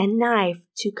machete and knife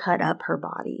to cut up her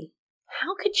body.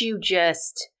 How could you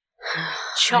just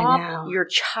chop your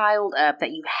child up that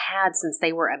you've had since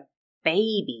they were a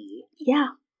baby? Yeah.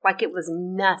 Like it was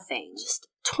nothing. Just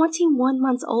 21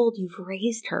 months old, you've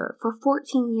raised her for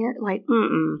 14 years.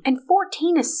 And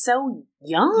 14 is so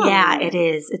young. Yeah, it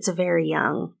is. It's very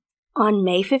young. On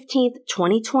May 15th,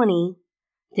 2020,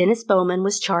 Dennis Bowman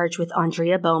was charged with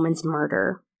Aundria Bowman's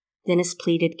murder. Dennis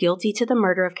pleaded guilty to the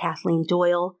murder of Kathleen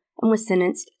Doyle and was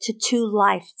sentenced to 2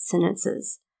 life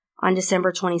sentences. On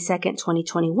December 22nd,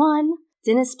 2021,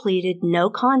 Dennis pleaded no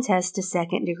contest to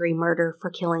second-degree murder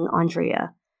for killing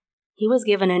Aundria. He was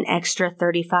given an extra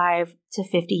 35 to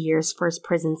 50 years for his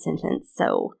prison sentence.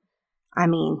 So,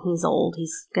 he's old.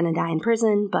 He's going to die in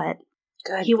prison, but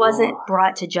he wasn't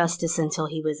brought to justice until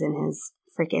he was in his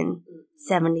freaking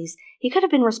 70s. He could have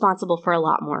been responsible for a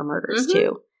lot more murders,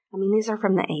 too. These are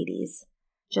from the 80s.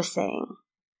 Just saying.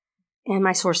 And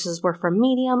my sources were from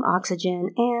Medium,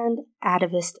 Oxygen, and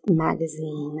Atavist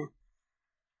Magazine.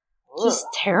 Ugh. Just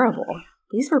terrible.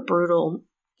 These were brutal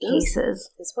cases.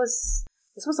 This was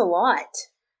a lot.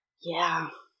 Yeah.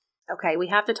 Okay, we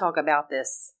have to talk about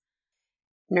this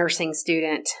nursing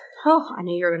student. Oh, I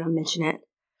knew you were going to mention it.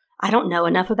 I don't know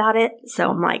enough about it,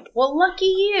 so I'm like, well, lucky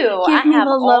you. Give me the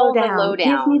lowdown.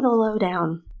 Give me the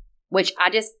lowdown. Which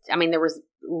there was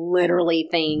literally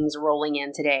things rolling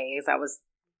in today as I was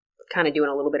kind of doing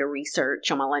a little bit of research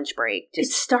on my lunch break. It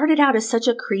started out as such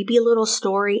a creepy little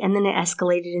story, and then it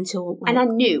escalated into... And I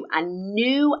know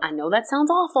that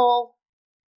sounds awful,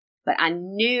 but I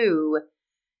knew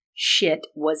shit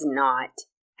was not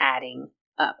adding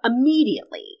up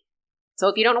immediately. So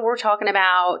if you don't know what we're talking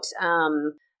about,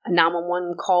 a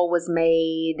 911 call was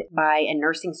made by a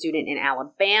nursing student in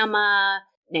Alabama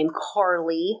named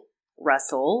Carly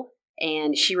Russell,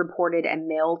 and she reported a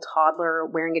male toddler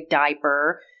wearing a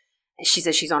diaper. She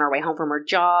says she's on her way home from her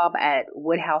job at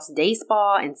Woodhouse Day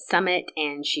Spa in Summit,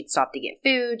 and she'd stopped to get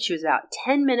food. She was about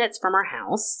 10 minutes from her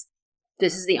house.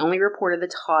 This is the only report of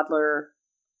the toddler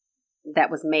that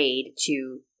was made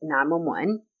to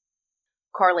 911.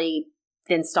 Carly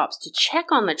then stops to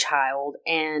check on the child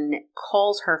and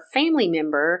calls her family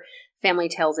member. Family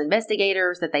tells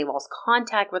investigators that they lost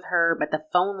contact with her, but the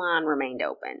phone line remained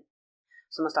open.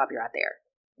 So I'm going to stop you right there.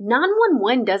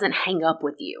 911 doesn't hang up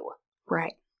with you.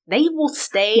 Right. They will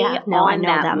stay on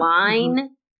that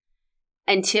line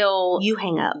until you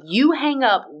hang up. You hang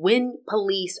up when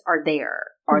police are there.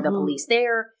 Are the police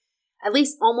there? At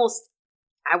least almost,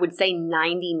 I would say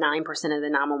 99% of the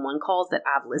 911 calls that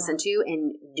I've listened to,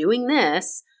 and doing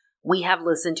this, we have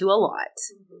listened to a lot.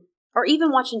 Or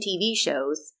even watching TV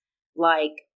shows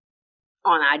like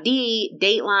on ID,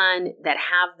 Dateline, that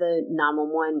have the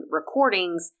 911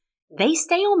 recordings, they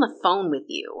stay on the phone with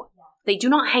you. They do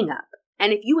not hang up.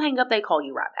 And if you hang up, they call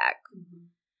you right back.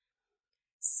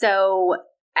 So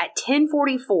at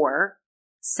 10:44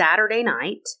 Saturday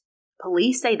night,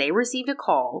 police say they received a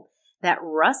call that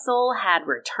Russell had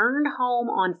returned home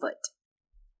on foot.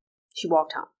 She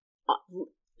walked home.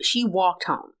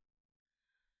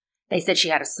 They said she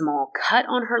had a small cut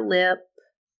on her lip,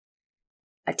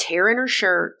 a tear in her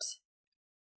shirt,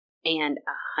 and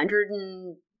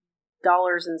 $100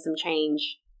 and some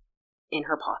change in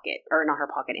her pocket, or not her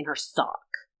pocket, in her sock.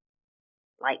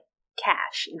 Like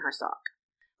cash in her sock.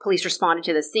 Police responded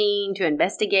to the scene to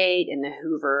investigate, and the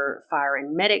Hoover Fire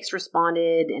and Medics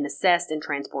responded and assessed and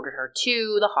transported her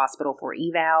to the hospital for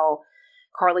eval.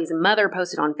 Carly's mother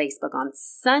posted on Facebook on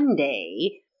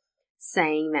Sunday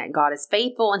saying that God is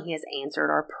faithful and He has answered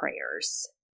our prayers.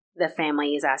 The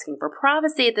family is asking for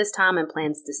privacy at this time and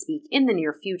plans to speak in the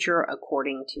near future,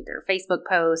 according to their Facebook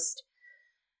post.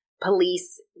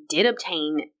 Police did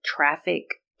obtain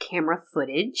traffic camera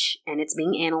footage, and it's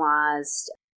being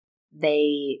analyzed.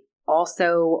 They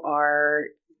also are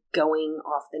going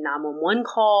off the 911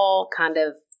 call, kind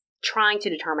of trying to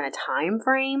determine a time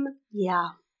frame. Yeah.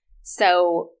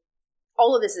 So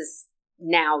all of this is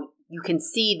now, you can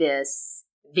see this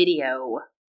video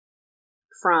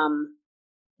from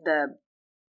the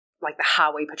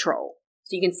highway patrol.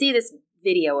 So you can see this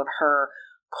video of her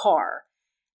car,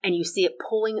 and you see it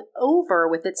pulling over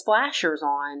with its flashers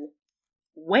on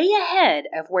way ahead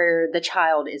of where the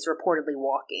child is reportedly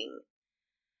walking.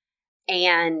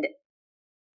 And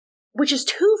which is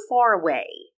too far away.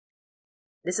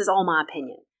 This is all my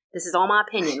opinion.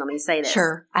 Let me say this.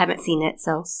 Sure. I haven't seen it,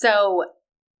 so. So,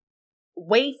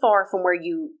 way far from where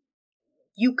you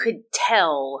could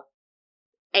tell,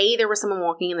 A, there was someone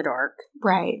walking in the dark.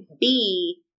 Right.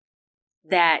 B,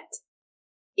 that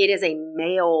it is a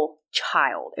male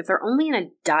child. If they're only in a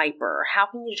diaper, how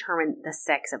can you determine the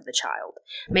sex of the child?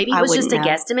 Maybe it was just a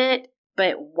guesstimate,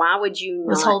 but why would you not?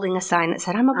 Was holding a sign that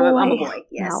said, I'm a boy. I'm a boy,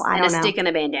 yes. No, I and don't a know. stick and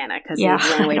a bandana because he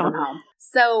ran away from home.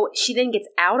 So she then gets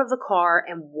out of the car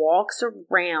and walks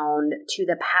around to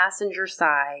the passenger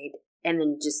side and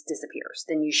then just disappears.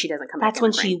 Then she doesn't come back. That's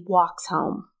when she walks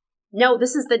home. No,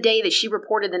 this is the day that she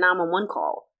reported the 911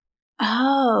 call.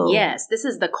 Oh. Yes, this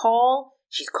is the call.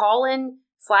 She's calling,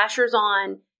 flashers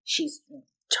on. She's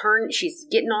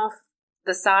getting off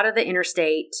the side of the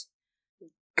interstate,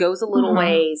 goes a little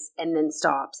ways, and then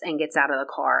stops and gets out of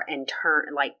the car and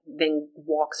then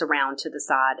walks around to the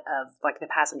side of, the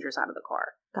passenger side of the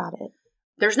car. Got it.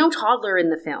 There's no toddler in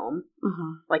the film.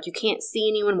 Mm-hmm. You can't see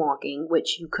anyone walking,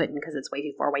 which you couldn't because it's way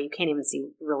too far away. You can't even see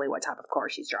really what type of car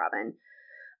she's driving.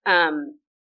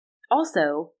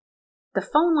 Also, the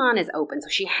phone line is open, so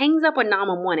she hangs up with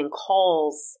 911 and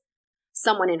calls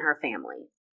someone in her family.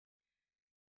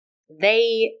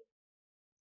 The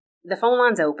phone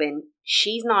line's open.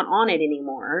 She's not on it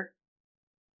anymore.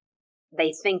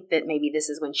 They think that maybe this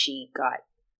is when she got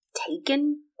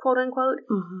taken, quote unquote.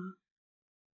 Mm-hmm.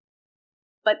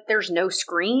 But there's no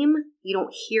scream. You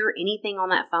don't hear anything on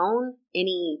that phone.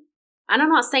 And I'm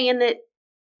not saying that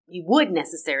you would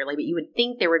necessarily, but you would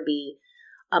think there would be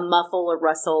a muffle, a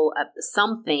rustle,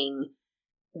 something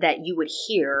that you would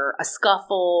hear, a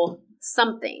scuffle,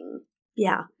 something.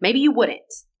 Yeah. Maybe you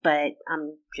wouldn't, but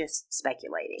I'm just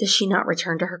speculating. Does she not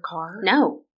return to her car?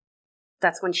 No.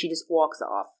 That's when she just walks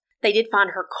off. They did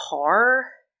find her car,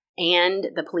 and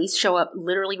the police show up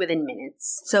literally within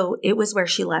minutes. So it was where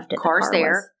she left it. Car's the car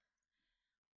there. Was.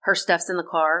 Her stuff's in the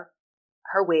car.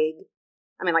 Her wig.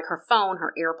 Her phone,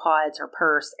 her AirPods, her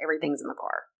purse, everything's in the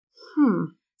car.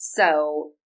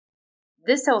 So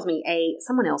this tells me, A,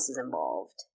 someone else is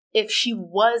involved. If she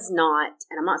was not,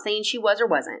 and I'm not saying she was or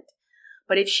wasn't,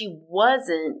 but if she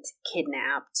wasn't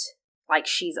kidnapped, like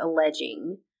she's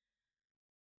alleging,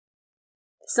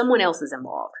 someone else is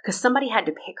involved because somebody had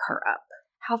to pick her up.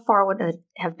 How far would it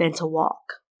have been to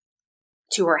walk?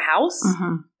 To her house?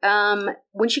 Mm-hmm.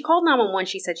 When she called 911,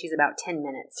 she said she's about 10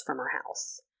 minutes from her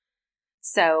house.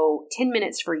 So 10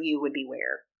 minutes for you would be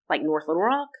where? North Little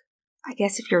Rock? I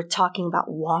guess if you're talking about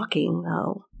walking,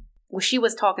 though. Well, she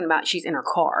was talking about she's in her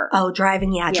car. Oh,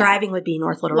 driving. Yeah. Driving would be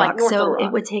North Little Rock. North Little Rock.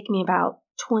 It would take me about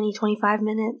 20, 25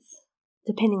 minutes,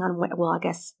 depending on what. Well, I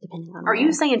guess depending on. Are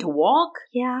you saying to walk?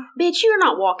 Yeah. Bitch, you're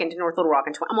not walking to North Little Rock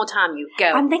in 20. I'm going to time you.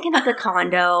 Go. I'm thinking of the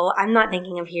condo. I'm not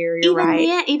thinking of here. You're right.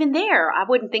 Yeah, even there, I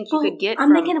wouldn't think you could get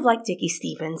I'm thinking of Dickie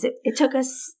Stevens. It took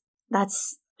us,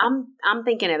 I'm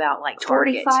thinking about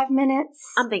Target. 45 minutes.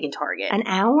 I'm thinking Target. An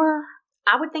hour?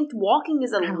 I would think walking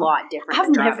is a lot different I've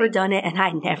than driving. never done it, and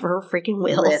I never freaking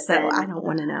will, so I don't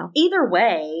want to know. Either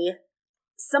way,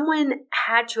 someone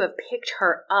had to have picked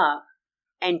her up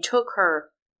and took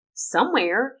her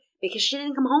somewhere because she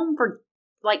didn't come home for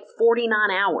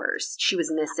 49 hours. She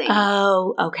was missing.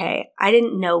 Oh, okay. I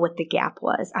didn't know what the gap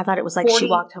was. I thought it was she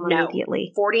walked home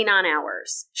immediately. 49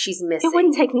 hours. She's missing. It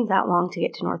wouldn't take me that long to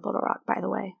get to North Little Rock, by the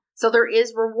way. So there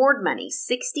is reward money.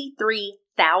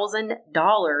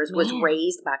 $63,000 was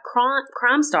raised by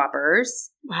Crime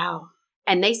Stoppers. Wow.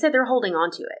 And they said they're holding on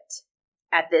to it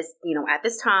at this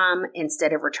time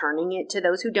instead of returning it to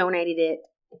those who donated it.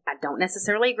 I don't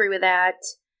necessarily agree with that.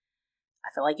 I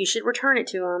feel like you should return it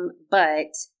to them.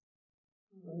 But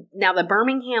now the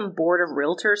Birmingham Board of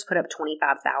Realtors put up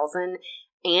 $25,000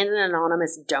 and an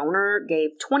anonymous donor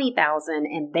gave $20,000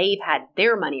 and they've had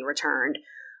their money returned.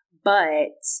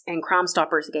 And Crime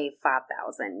Stoppers gave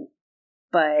 $5,000.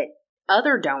 But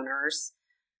other donors,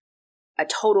 a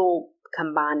total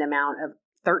combined amount of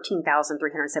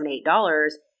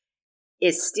 $13,378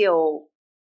 is still,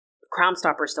 Crime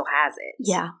Stoppers still has it.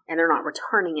 Yeah. And they're not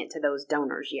returning it to those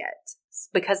donors yet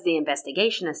because the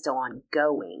investigation is still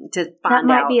ongoing to find out. That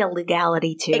might be a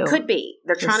legality too. It could be.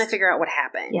 They're trying to figure out what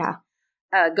happened. Yeah.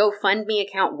 A GoFundMe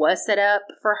account was set up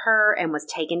for her and was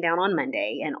taken down on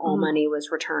Monday, and all money was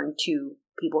returned to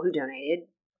people who donated.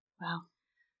 Wow.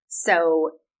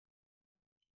 So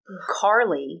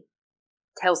Carly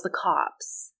tells the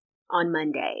cops on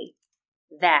Monday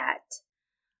that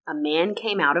a man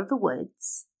came out of the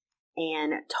woods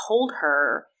and told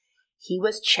her he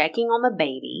was checking on the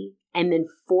baby and then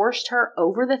forced her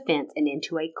over the fence and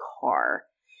into a car.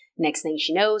 Next thing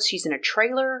she knows, she's in a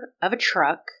trailer of a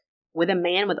truck with a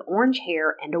man with orange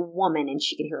hair and a woman, and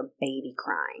she could hear a baby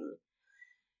crying.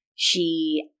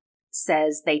 She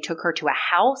says they took her to a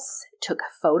house, took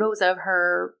photos of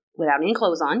her without any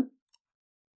clothes on,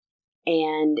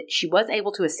 and she was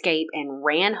able to escape and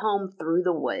ran home through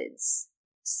the woods.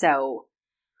 So,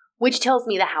 which tells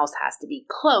me the house has to be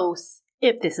close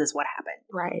if this is what happened.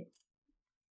 Right.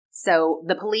 So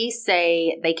the police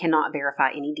say they cannot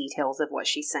verify any details of what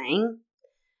she's saying.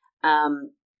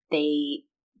 They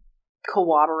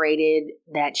corroborated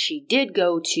that she did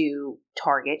go to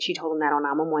Target. She told them that on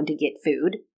 911 to get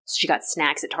food. So she got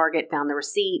snacks at Target, found the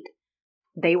receipt.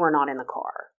 They were not in the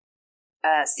car.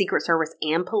 Secret Service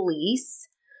and police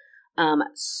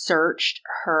searched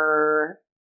her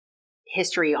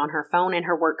history on her phone and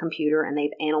her work computer, and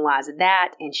they've analyzed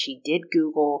that, and she did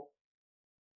Google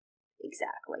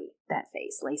exactly that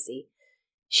face, Lacey.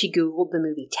 She Googled the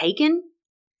movie Taken,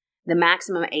 the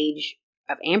maximum age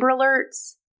of Amber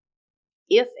Alerts,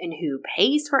 if and who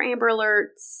pays for Amber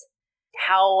Alerts,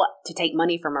 how to take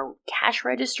money from a cash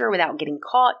register without getting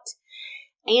caught,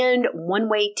 and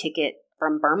one-way ticket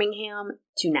from Birmingham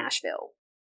to Nashville.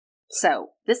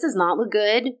 So, this does not look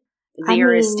good.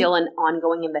 There is still an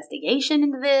ongoing investigation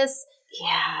into this.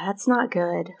 Yeah, that's not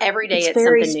good. Every day it's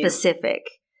very something new. Specific.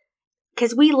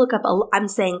 Because we look up,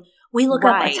 we look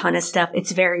up a ton of stuff.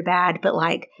 It's very bad, but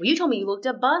like... Well, you told me you looked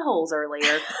up buttholes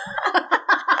earlier.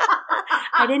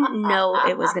 I didn't know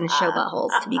it was going to show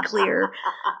buttholes, to be clear.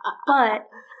 But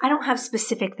I don't have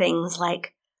specific things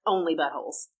like... Only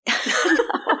buttholes.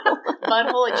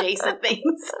 Butthole adjacent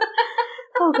things.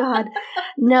 Oh, God.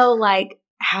 No, like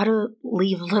how to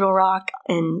leave Little Rock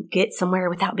and get somewhere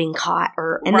without being caught,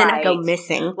 and then I go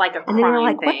missing. Like a crime and then you're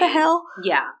like, thing. What the hell?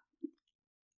 Yeah.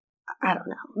 I don't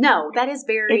know. No, that is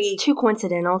very... It's too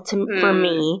coincidental for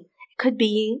me. It could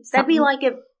be something. That'd be like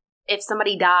if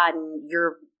somebody died and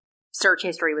your search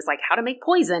history was like, how to make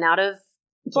poison out of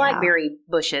blackberry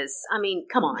bushes. I mean,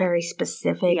 come on. Very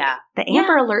specific. Yeah. The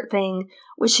Amber Alert thing,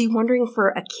 was she wondering for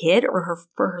a kid or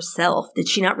for herself? Did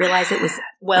she not realize it was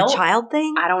a child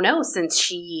thing? I don't know, since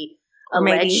she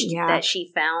alleged that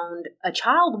she found a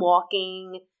child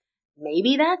walking.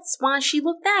 Maybe that's why she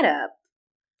looked that up.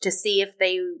 To see if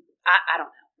they... I don't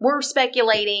know. We're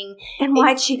speculating. And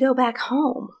why'd she go back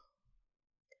home?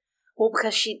 Well,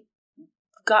 because she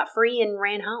got free and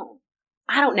ran home.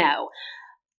 I don't know.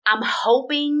 I'm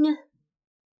hoping,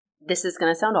 this is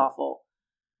going to sound awful,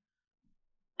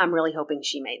 I'm really hoping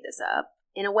she made this up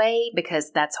in a way,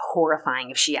 because that's horrifying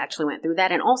if she actually went through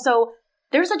that. And also,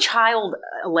 there's a child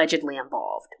allegedly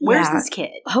involved. Where's this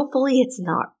kid? Hopefully it's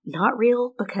not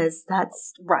real, because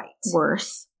that's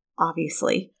worse,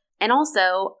 obviously. And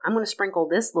also, I'm going to sprinkle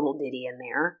this little ditty in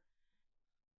there.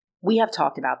 We have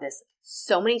talked about this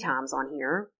so many times on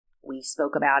here. We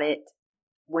spoke about it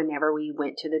whenever we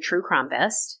went to the True Crime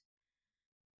Fest.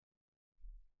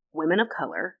 Women of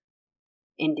color,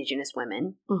 Indigenous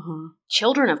women,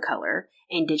 children of color,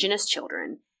 Indigenous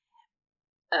children.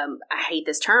 I hate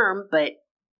this term, but,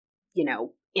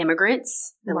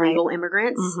 immigrants, illegal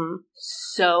immigrants,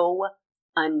 so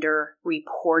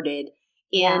underreported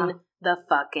in the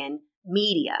fucking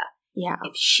media. Yeah.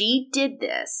 If she did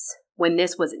this when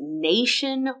this was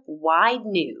nationwide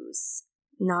news,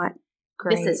 not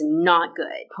great. This is not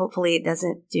good. Hopefully it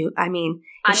doesn't do... I mean,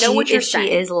 I know what you're saying.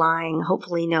 If she is lying,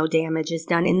 hopefully no damage is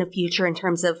done in the future in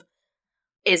terms of...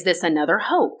 Is this another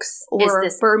hoax? Or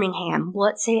is this Birmingham.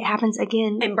 Let's say it happens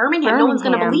again. In Birmingham, no one's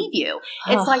going to believe you.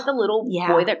 It's like the little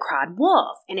boy that cried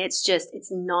wolf. And it's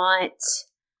not...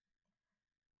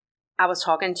 I was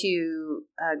talking to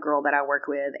a girl that I work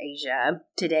with, Asia,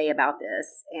 today about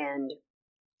this. And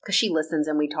because she listens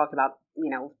and we talked about,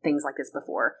 things like this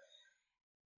before.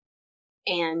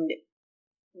 And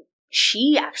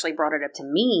she actually brought it up to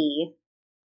me,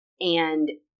 and,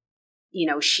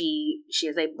 she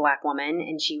is a Black woman,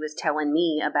 and she was telling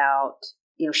me about,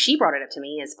 she brought it up to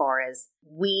me as far as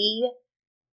we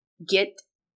get,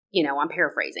 I'm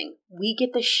paraphrasing, we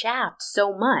get the shaft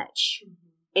so much.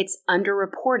 It's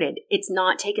underreported. It's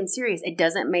not taken serious. It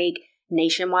doesn't make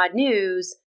nationwide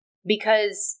news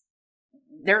because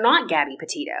they're not Gabby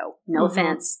Petito. No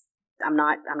offense. I'm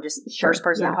just first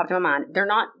person that popped in my mind. They're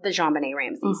not the JonBenet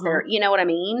Ramseys. They're, you know what I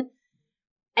mean?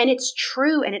 And it's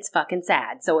true and it's fucking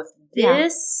sad. So if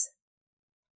this,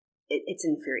 it's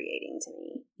infuriating to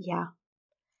me. Yeah.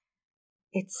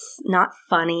 It's not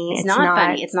funny. It's not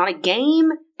funny. It's not a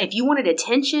game. If you wanted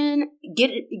attention,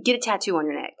 get a tattoo on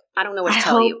your neck. I don't know what to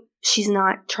tell you. she's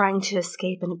not trying to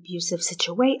escape an abusive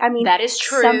situation. I mean, that is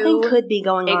true. Something could be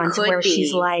going on to where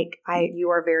she's like, you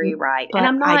are very right. But and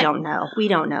I'm not, I don't know. We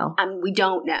don't know. We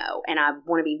don't know. And I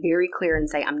want to be very clear and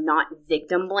say I'm not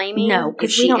victim blaming. No,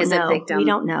 because we don't know. A victim, we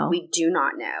don't know. We do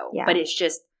not know. Yeah. But it's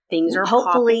just things are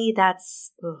hopefully popping.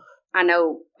 That's... Ugh. I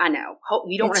know.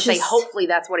 You don't want to say hopefully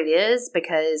that's what it is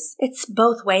because it's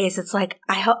both ways. It's like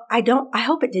I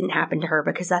hope it didn't happen to her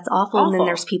because that's awful. And then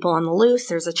there's people on the loose.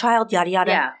 There's a child, yada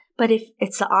yada. Yeah. But if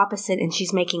it's the opposite and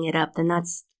she's making it up, then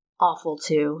that's awful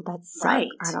too. That's right.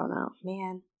 I don't know,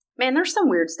 man. There's some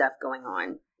weird stuff going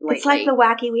on lately. It's like the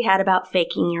wacky we had about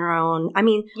faking your own. I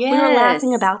mean, we were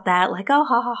laughing about that, like oh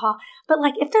ha ha ha. But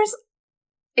like if there's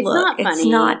not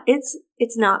funny.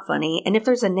 It's not funny. And if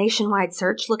there's a nationwide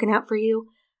search looking out for you.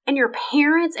 And your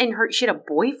parents and she had a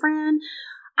boyfriend,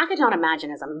 I could not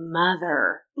imagine as a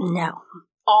mother. No.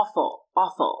 Awful.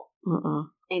 Mm-mm.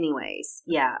 Anyways,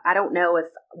 yeah, I don't know if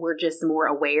we're just more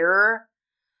aware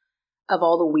of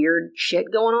all the weird shit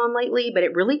going on lately, but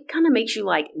it really kind of makes you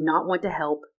like not want to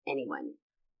help anyone.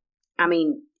 I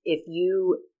mean, if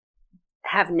you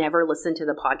have never listened to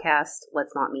the podcast,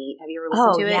 Let's Not Meet. Have you ever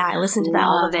listened to it? Oh, yeah, I listen to that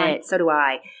all the time. So do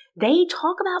I. They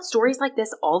talk about stories like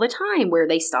this all the time where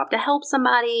they stop to help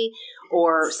somebody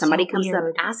or somebody comes up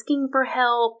asking for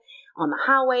help on the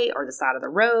highway or the side of the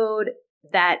road.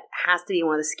 That has to be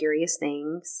one of the scariest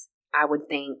things I would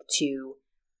think to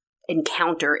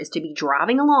encounter is to be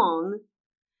driving along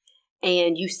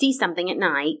and you see something at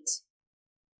night.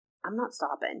 I'm not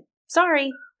stopping.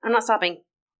 Sorry, I'm not stopping.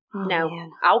 Oh, no,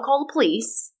 man. I'll call the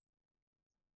police,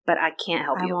 but I can't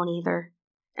help you. I won't either.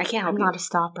 I can't help you. I'm not a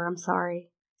stopper. I'm sorry.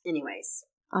 Anyways.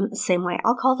 I'm the same way.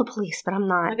 I'll call the police, but I'm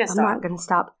not going to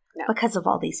stop because of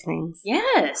all these things.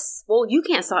 Yes. Well, you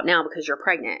can't stop now because you're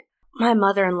pregnant. My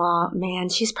mother-in-law, man,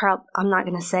 she's I'm not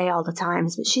going to say all the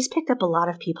times, but she's picked up a lot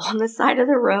of people on the side of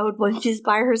the road when she's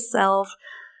by herself.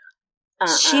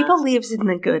 She believes in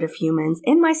the good of humans.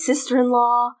 And my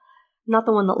sister-in-law, not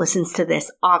the one that listens to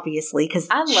this, obviously, because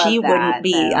she wouldn't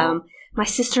be. My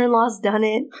sister-in-law's done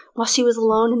it while she was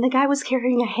alone, and the guy was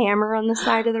carrying a hammer on the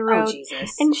side of the road. Oh,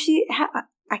 Jesus. And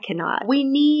I cannot.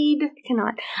 I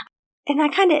cannot. And I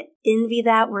kind of envy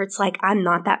that, where it's like, I'm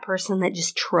not that person that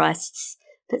just trusts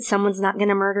that someone's not going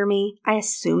to murder me. I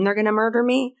assume they're going to murder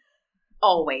me.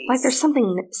 Always. Like, there's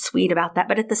something sweet about that,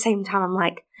 but at the same time, I'm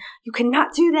like, you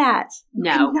cannot do that. You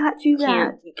cannot do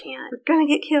that. You can't. You're going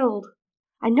to get killed.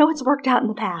 I know it's worked out in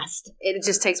the past. It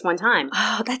just takes one time.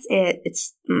 Oh, that's it.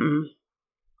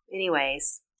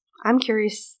 Anyways. I'm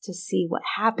curious to see what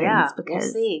happens because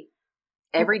we'll see.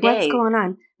 Every day. What's going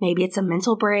on? Maybe it's a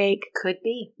mental break. Could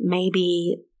be.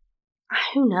 Maybe.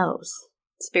 Who knows?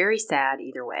 It's very sad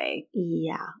either way.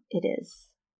 Yeah, it is.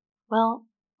 Well,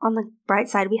 on the bright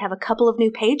side, we have a couple of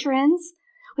new patrons.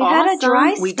 We've had a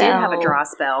dry spell. We did have a dry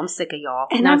spell. I'm sick of y'all.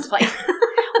 And I'm playing.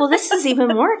 Well, this is even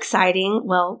more exciting.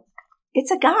 Well, it's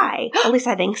a guy. At least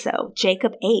I think so.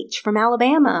 Jacob H. from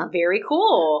Alabama. Very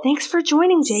cool. Thanks for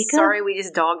joining, Jacob. Sorry we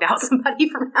just dogged out somebody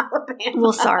from Alabama.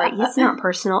 Well, sorry. It's not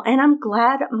personal. And I'm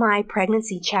glad my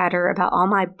pregnancy chatter about all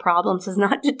my problems has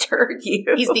not deterred you.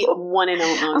 He's the one and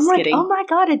only. I'm like, kidding. Oh my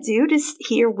God, a dude is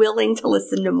here willing to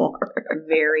listen to more.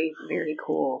 Very, very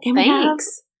cool. And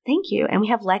thanks. Thank you. And we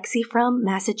have Lexi from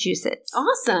Massachusetts.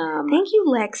 Awesome. Thank you,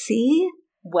 Lexi.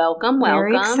 Welcome.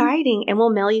 Very exciting. And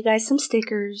we'll mail you guys some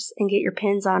stickers and get your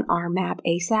pins on our map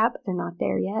ASAP. They're not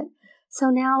there yet. So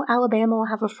now Alabama will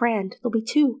have a friend. There'll be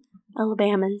 2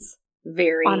 Alabamans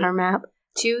on our map.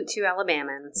 Two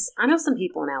Alabamans. I know some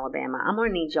people in Alabama. I'm going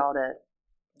to need y'all to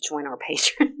join our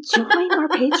Patreon. Join our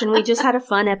Patreon. We just had a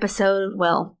fun episode.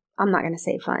 Well, I'm not going to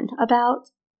say fun. About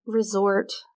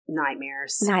resort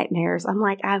nightmares. I'm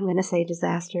like, I'm going to say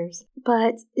disasters.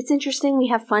 But it's interesting. We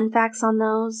have fun facts on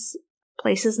those.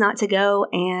 Places not to go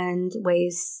and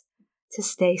ways to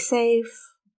stay safe,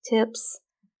 tips.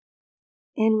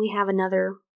 And we have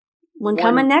another one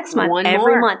coming next month.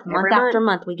 Every month after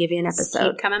month, we give you an episode.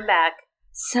 Just keep coming back.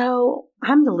 So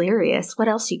I'm delirious. What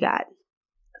else you got?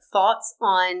 Thoughts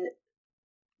on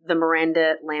the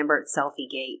Miranda Lambert selfie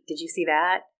gate. Did you see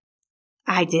that?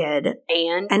 I did.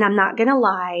 And I'm not going to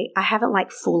lie. I haven't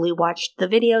fully watched the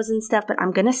videos and stuff, but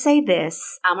I'm going to say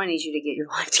this. I'm going to need you to get your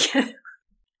life together.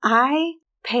 I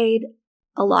paid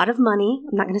a lot of money.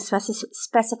 I'm not going to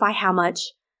specify how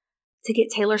much to get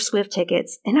Taylor Swift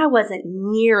tickets. And I wasn't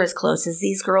near as close as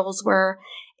these girls were.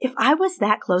 If I was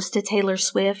that close to Taylor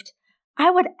Swift,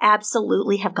 I would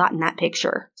absolutely have gotten that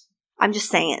picture. I'm just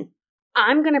saying.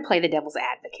 I'm going to play the devil's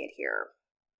advocate here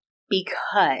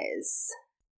because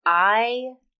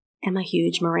I am a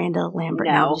huge Miranda Lambert.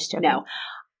 No, I'm just joking. No.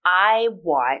 I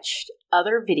watched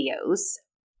other videos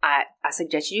I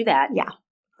suggest you do that. Yeah.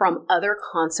 From other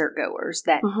concert goers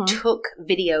that took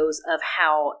videos of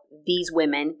how these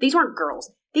women, these weren't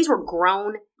girls, these were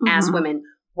grown-ass women,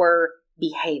 were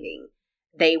behaving.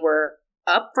 They were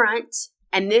up front,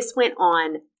 and this went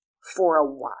on for a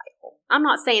while. I'm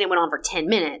not saying it went on for 10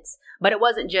 minutes, but it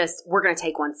wasn't just, we're going to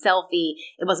take one selfie.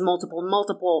 It was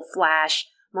multiple flash.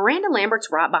 Miranda Lambert's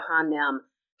right behind them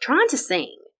trying to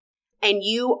sing. And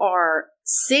you are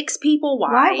 6 people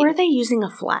wide. Why were they using a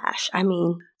flash? I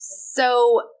mean...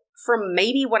 So, from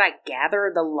maybe what I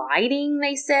gather, the lighting,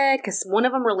 they said, because one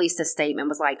of them released a statement,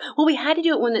 was like, well, we had to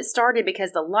do it when it started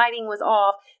because the lighting was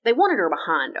off. They wanted her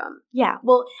behind them. Yeah,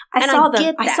 well, I saw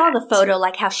the photo,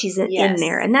 like how she's in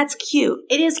there, and that's cute.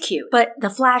 It is cute. But the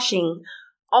flashing,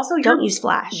 also, don't use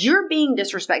flash. You're being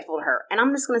disrespectful to her. And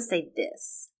I'm just going to say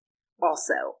this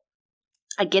also.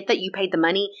 I get that you paid the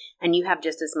money and you have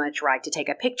just as much right to take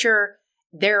a picture.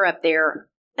 They're up there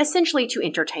essentially to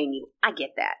entertain you. I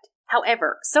get that.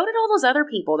 However, so did all those other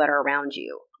people that are around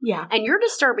you. Yeah. And you're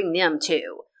disturbing them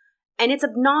too. And it's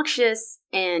obnoxious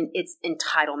and it's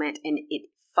entitlement and it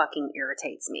fucking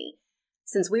irritates me.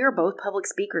 Since we are both public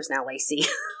speakers now, Lacey.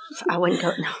 I wouldn't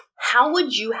go, no. How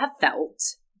would you have felt?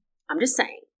 I'm just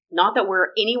saying. Not that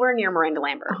we're anywhere near Miranda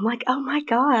Lambert. I'm like, oh my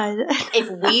God. If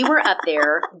we were up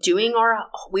there doing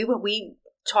we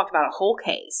talked about a whole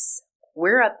case.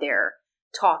 We're up there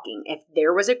talking. If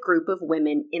there was a group of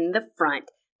women in the front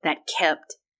that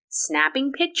kept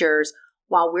snapping pictures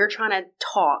while we're trying to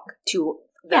talk to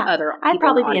the other people. I'd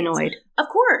probably be annoyed. Of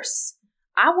course.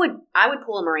 I would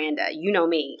pull a Miranda. You know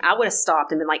me. I would have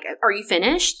stopped and been like, are you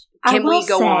finished? Can we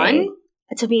go on?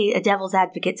 To be a devil's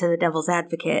advocate to the devil's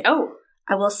advocate. Oh.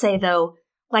 I will say, though,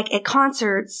 like at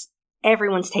concerts,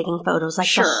 everyone's taking photos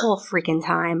like the whole freaking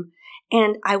time.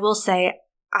 And I will say,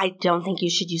 I don't think you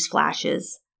should use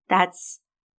flashes. That's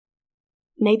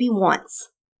maybe once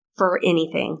for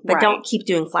anything, but don't keep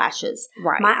doing flashes.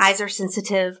 Right. My eyes are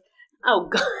sensitive. Oh,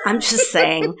 God. I'm just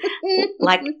saying,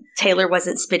 like Taylor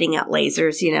wasn't spitting out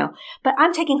lasers, But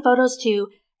I'm taking photos too.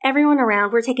 Everyone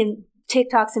around, we're taking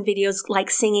TikToks and videos like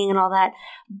singing and all that.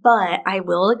 But I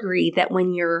will agree that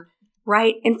when you're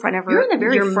right in front of her, you're in the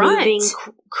very front. Moving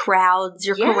crowds,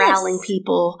 you're corralling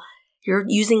people, you're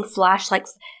using flash. Like,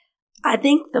 I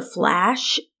think the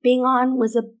flash being on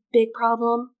was a big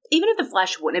problem. Even if the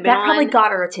flash wouldn't have been that probably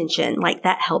got her attention. Like,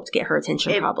 that helped get her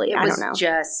attention, probably. I don't know.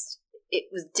 It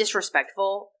was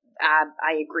disrespectful.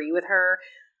 I agree with her.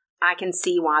 I can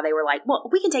see why they were like, well,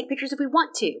 we can take pictures if we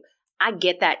want to. I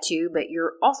get that too, but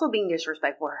you're also being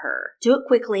disrespectful to her. Do it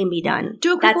quickly and be done.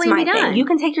 Do it quickly and be done. Thing. You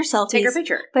can take your selfies. Take your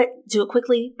picture. But do it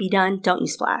quickly, be done. Don't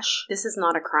use flash. This is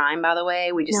not a crime, by the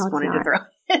way. We just wanted to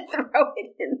throw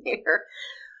it in there.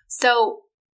 So,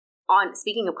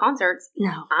 speaking of concerts,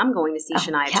 I'm going to see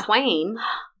Shania Twain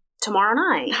tomorrow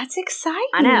night. That's exciting.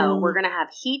 I know. We're going to have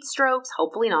heat strokes.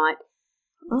 Hopefully not.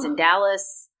 It's in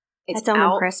Dallas. That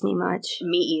don't impress me much.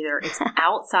 Me either. It's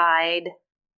outside.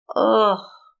 Ugh.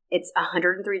 It's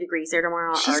 103 degrees there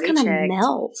tomorrow. She's going to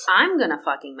melt. I'm going to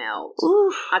fucking melt.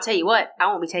 Oof. I'll tell you what. I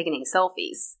won't be taking any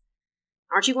selfies.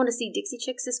 Aren't you going to see Dixie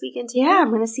Chicks this weekend too? Yeah, I'm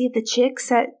going to see the Chicks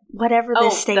at whatever the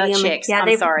stadium. The Chicks. Yeah,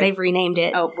 they've renamed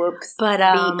it. Oh, whoops. But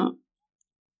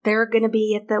they're going to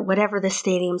be at the whatever the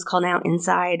stadium's called now,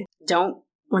 inside.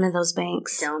 One of those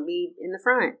banks. Don't be in the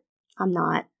front. I'm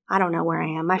not. I don't know where I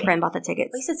am. My friend bought the tickets.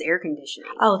 At least it's air conditioning.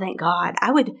 Oh, thank God.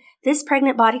 This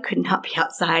pregnant body could not be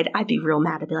outside. I'd be real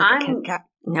mad. I'd be like,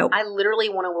 nope. I literally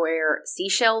want to wear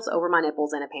seashells over my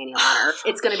nipples and a panty liner.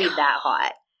 It's going to be that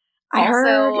hot. I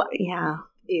heard. Yeah.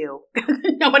 Ew.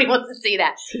 Nobody wants to see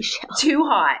that. Seashells. Too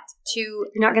hot. You're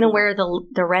not going to wear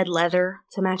the red leather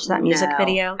to match that music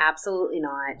video? Absolutely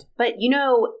not. But,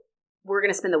 we're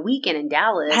going to spend the weekend in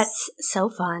Dallas. That's so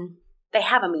fun. They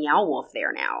have a Meow Wolf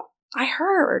there now. I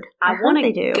heard. I want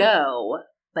to go,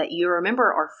 but you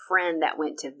remember our friend that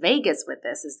went to Vegas with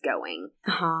us is going.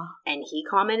 Uh-huh. And he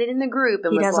commented in the group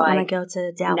and he was doesn't like, want to go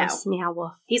to Dallas Meow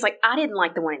Wolf. He's like, I didn't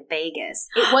like the one in Vegas.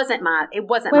 It wasn't my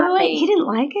thing. He didn't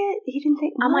like it? He didn't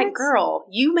think, I'm like, girl,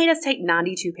 you made us take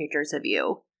 92 pictures of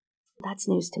you. That's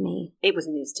news to me. It was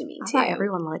news to me, too. I thought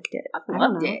everyone liked it. I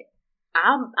loved it.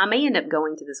 I may end up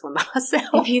going to this one by myself.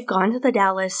 If you've gone to the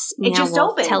Dallas Meow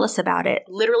Wolf, tell us about it.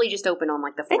 Literally just opened on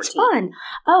like the 14th. It's fun.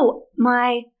 Oh,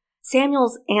 my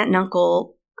Samuel's aunt and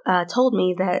uncle told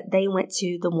me that they went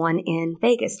to the one in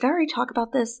Vegas. Did I already talk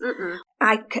about this? Mm-mm.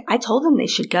 I told them they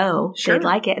should go. Sure. They'd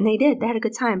like it, and they did. They had a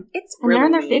good time. And they're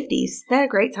in their 50s. They had a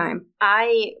great time.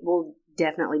 I will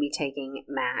definitely be taking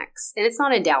Max. And it's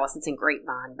not in Dallas. It's in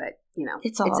Grapevine, but,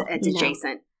 it's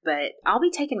adjacent. But I'll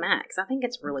be taking Max. I think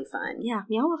it's really fun. Yeah,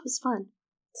 Meow Wolf is fun.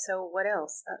 So what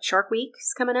else? Shark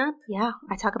Week's coming up. Yeah,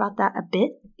 I talk about that a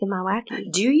bit in my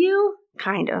wacky. Do you?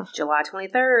 Kind of. July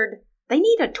 23rd. They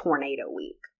need a tornado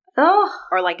week. Oh.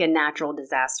 Or like a natural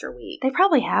disaster week. They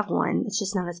probably have one. It's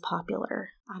just not as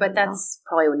popular. But that's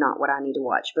probably not what I need to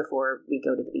watch before we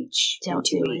go to the beach in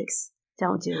 2 weeks.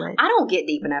 Don't do it. I don't get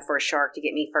deep enough for a shark to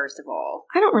get me, first of all.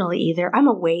 I don't really either. I'm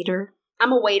a wader.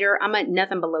 I'm a wader. I'm at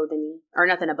nothing below the knee. Or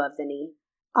nothing above the knee.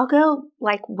 I'll go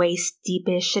like waist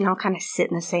deepish and I'll kind of sit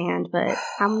in the sand, but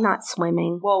I'm not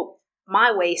swimming. Well,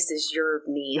 my waist is your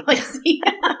knee.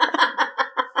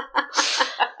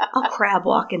 I'll crab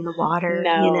walk in the water,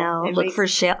 look for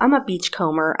shell. I'm a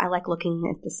beachcomber. I like looking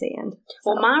at the sand.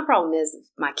 So. Well, my problem is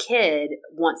my kid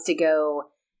wants to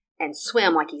go and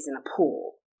swim like he's in a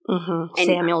pool. Mm-hmm. And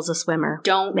Samuel's a swimmer.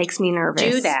 Makes me nervous.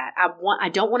 Do that. I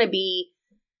don't want to be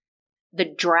the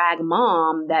drag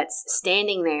mom that's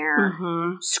standing there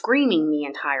screaming the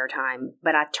entire time,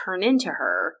 but I turn into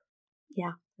her.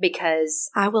 Yeah. Because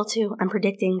I will too. I'm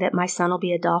predicting that my son will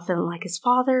be a dolphin like his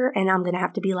father, and I'm going to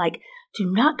have to be like,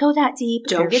 do not go that deep.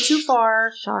 Don't get too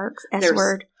far. Sharks,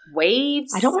 S-word.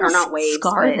 Waves. I don't want to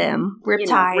scar them.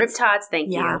 Riptides. Riptides,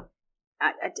 thank you.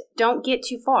 I don't get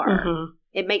too far. Mm-hmm.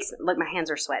 It makes, like, my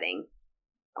hands are sweating.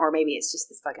 Or maybe it's just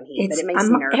this fucking heat, but it makes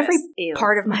me nervous. Every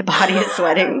part of my body is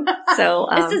sweating. So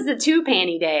this is the 2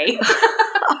 panty day.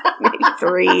 Maybe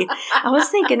 3. I was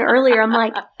thinking earlier, I'm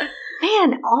like,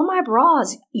 man, all my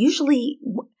bras, usually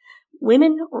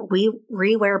women, we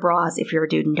rewear bras if you're a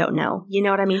dude and don't know. You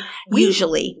know what I mean?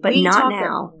 Usually, but not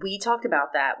now. We talked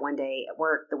about that one day at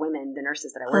work. The women, the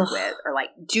nurses that I work with are like,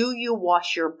 do you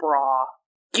wash your bra?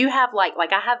 Do you have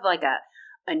I have like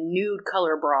a nude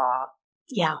color bra.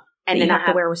 Yeah. And then you have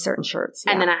to wear with certain shirts.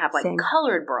 Yeah, and then I have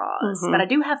colored bras. But I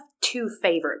do have 2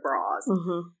 favorite bras.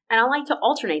 Mm-hmm. And I like to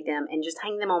alternate them and just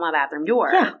hang them on my bathroom door.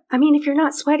 Yeah. I mean, if you're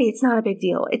not sweaty, it's not a big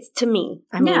deal. It's to me.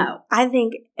 I mean, I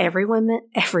think every woman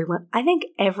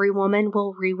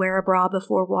will rewear a bra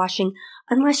before washing,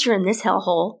 unless you're in this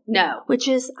hellhole. No. Which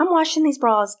is, I'm washing these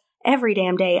bras every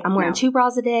damn day. I'm wearing 2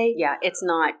 bras a day. Yeah, it's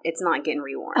not getting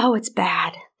reworn. Oh, it's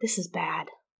bad. This is bad.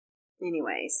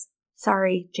 Anyways.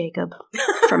 Sorry, Jacob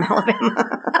from Alabama.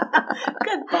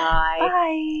 Goodbye.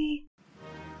 Bye.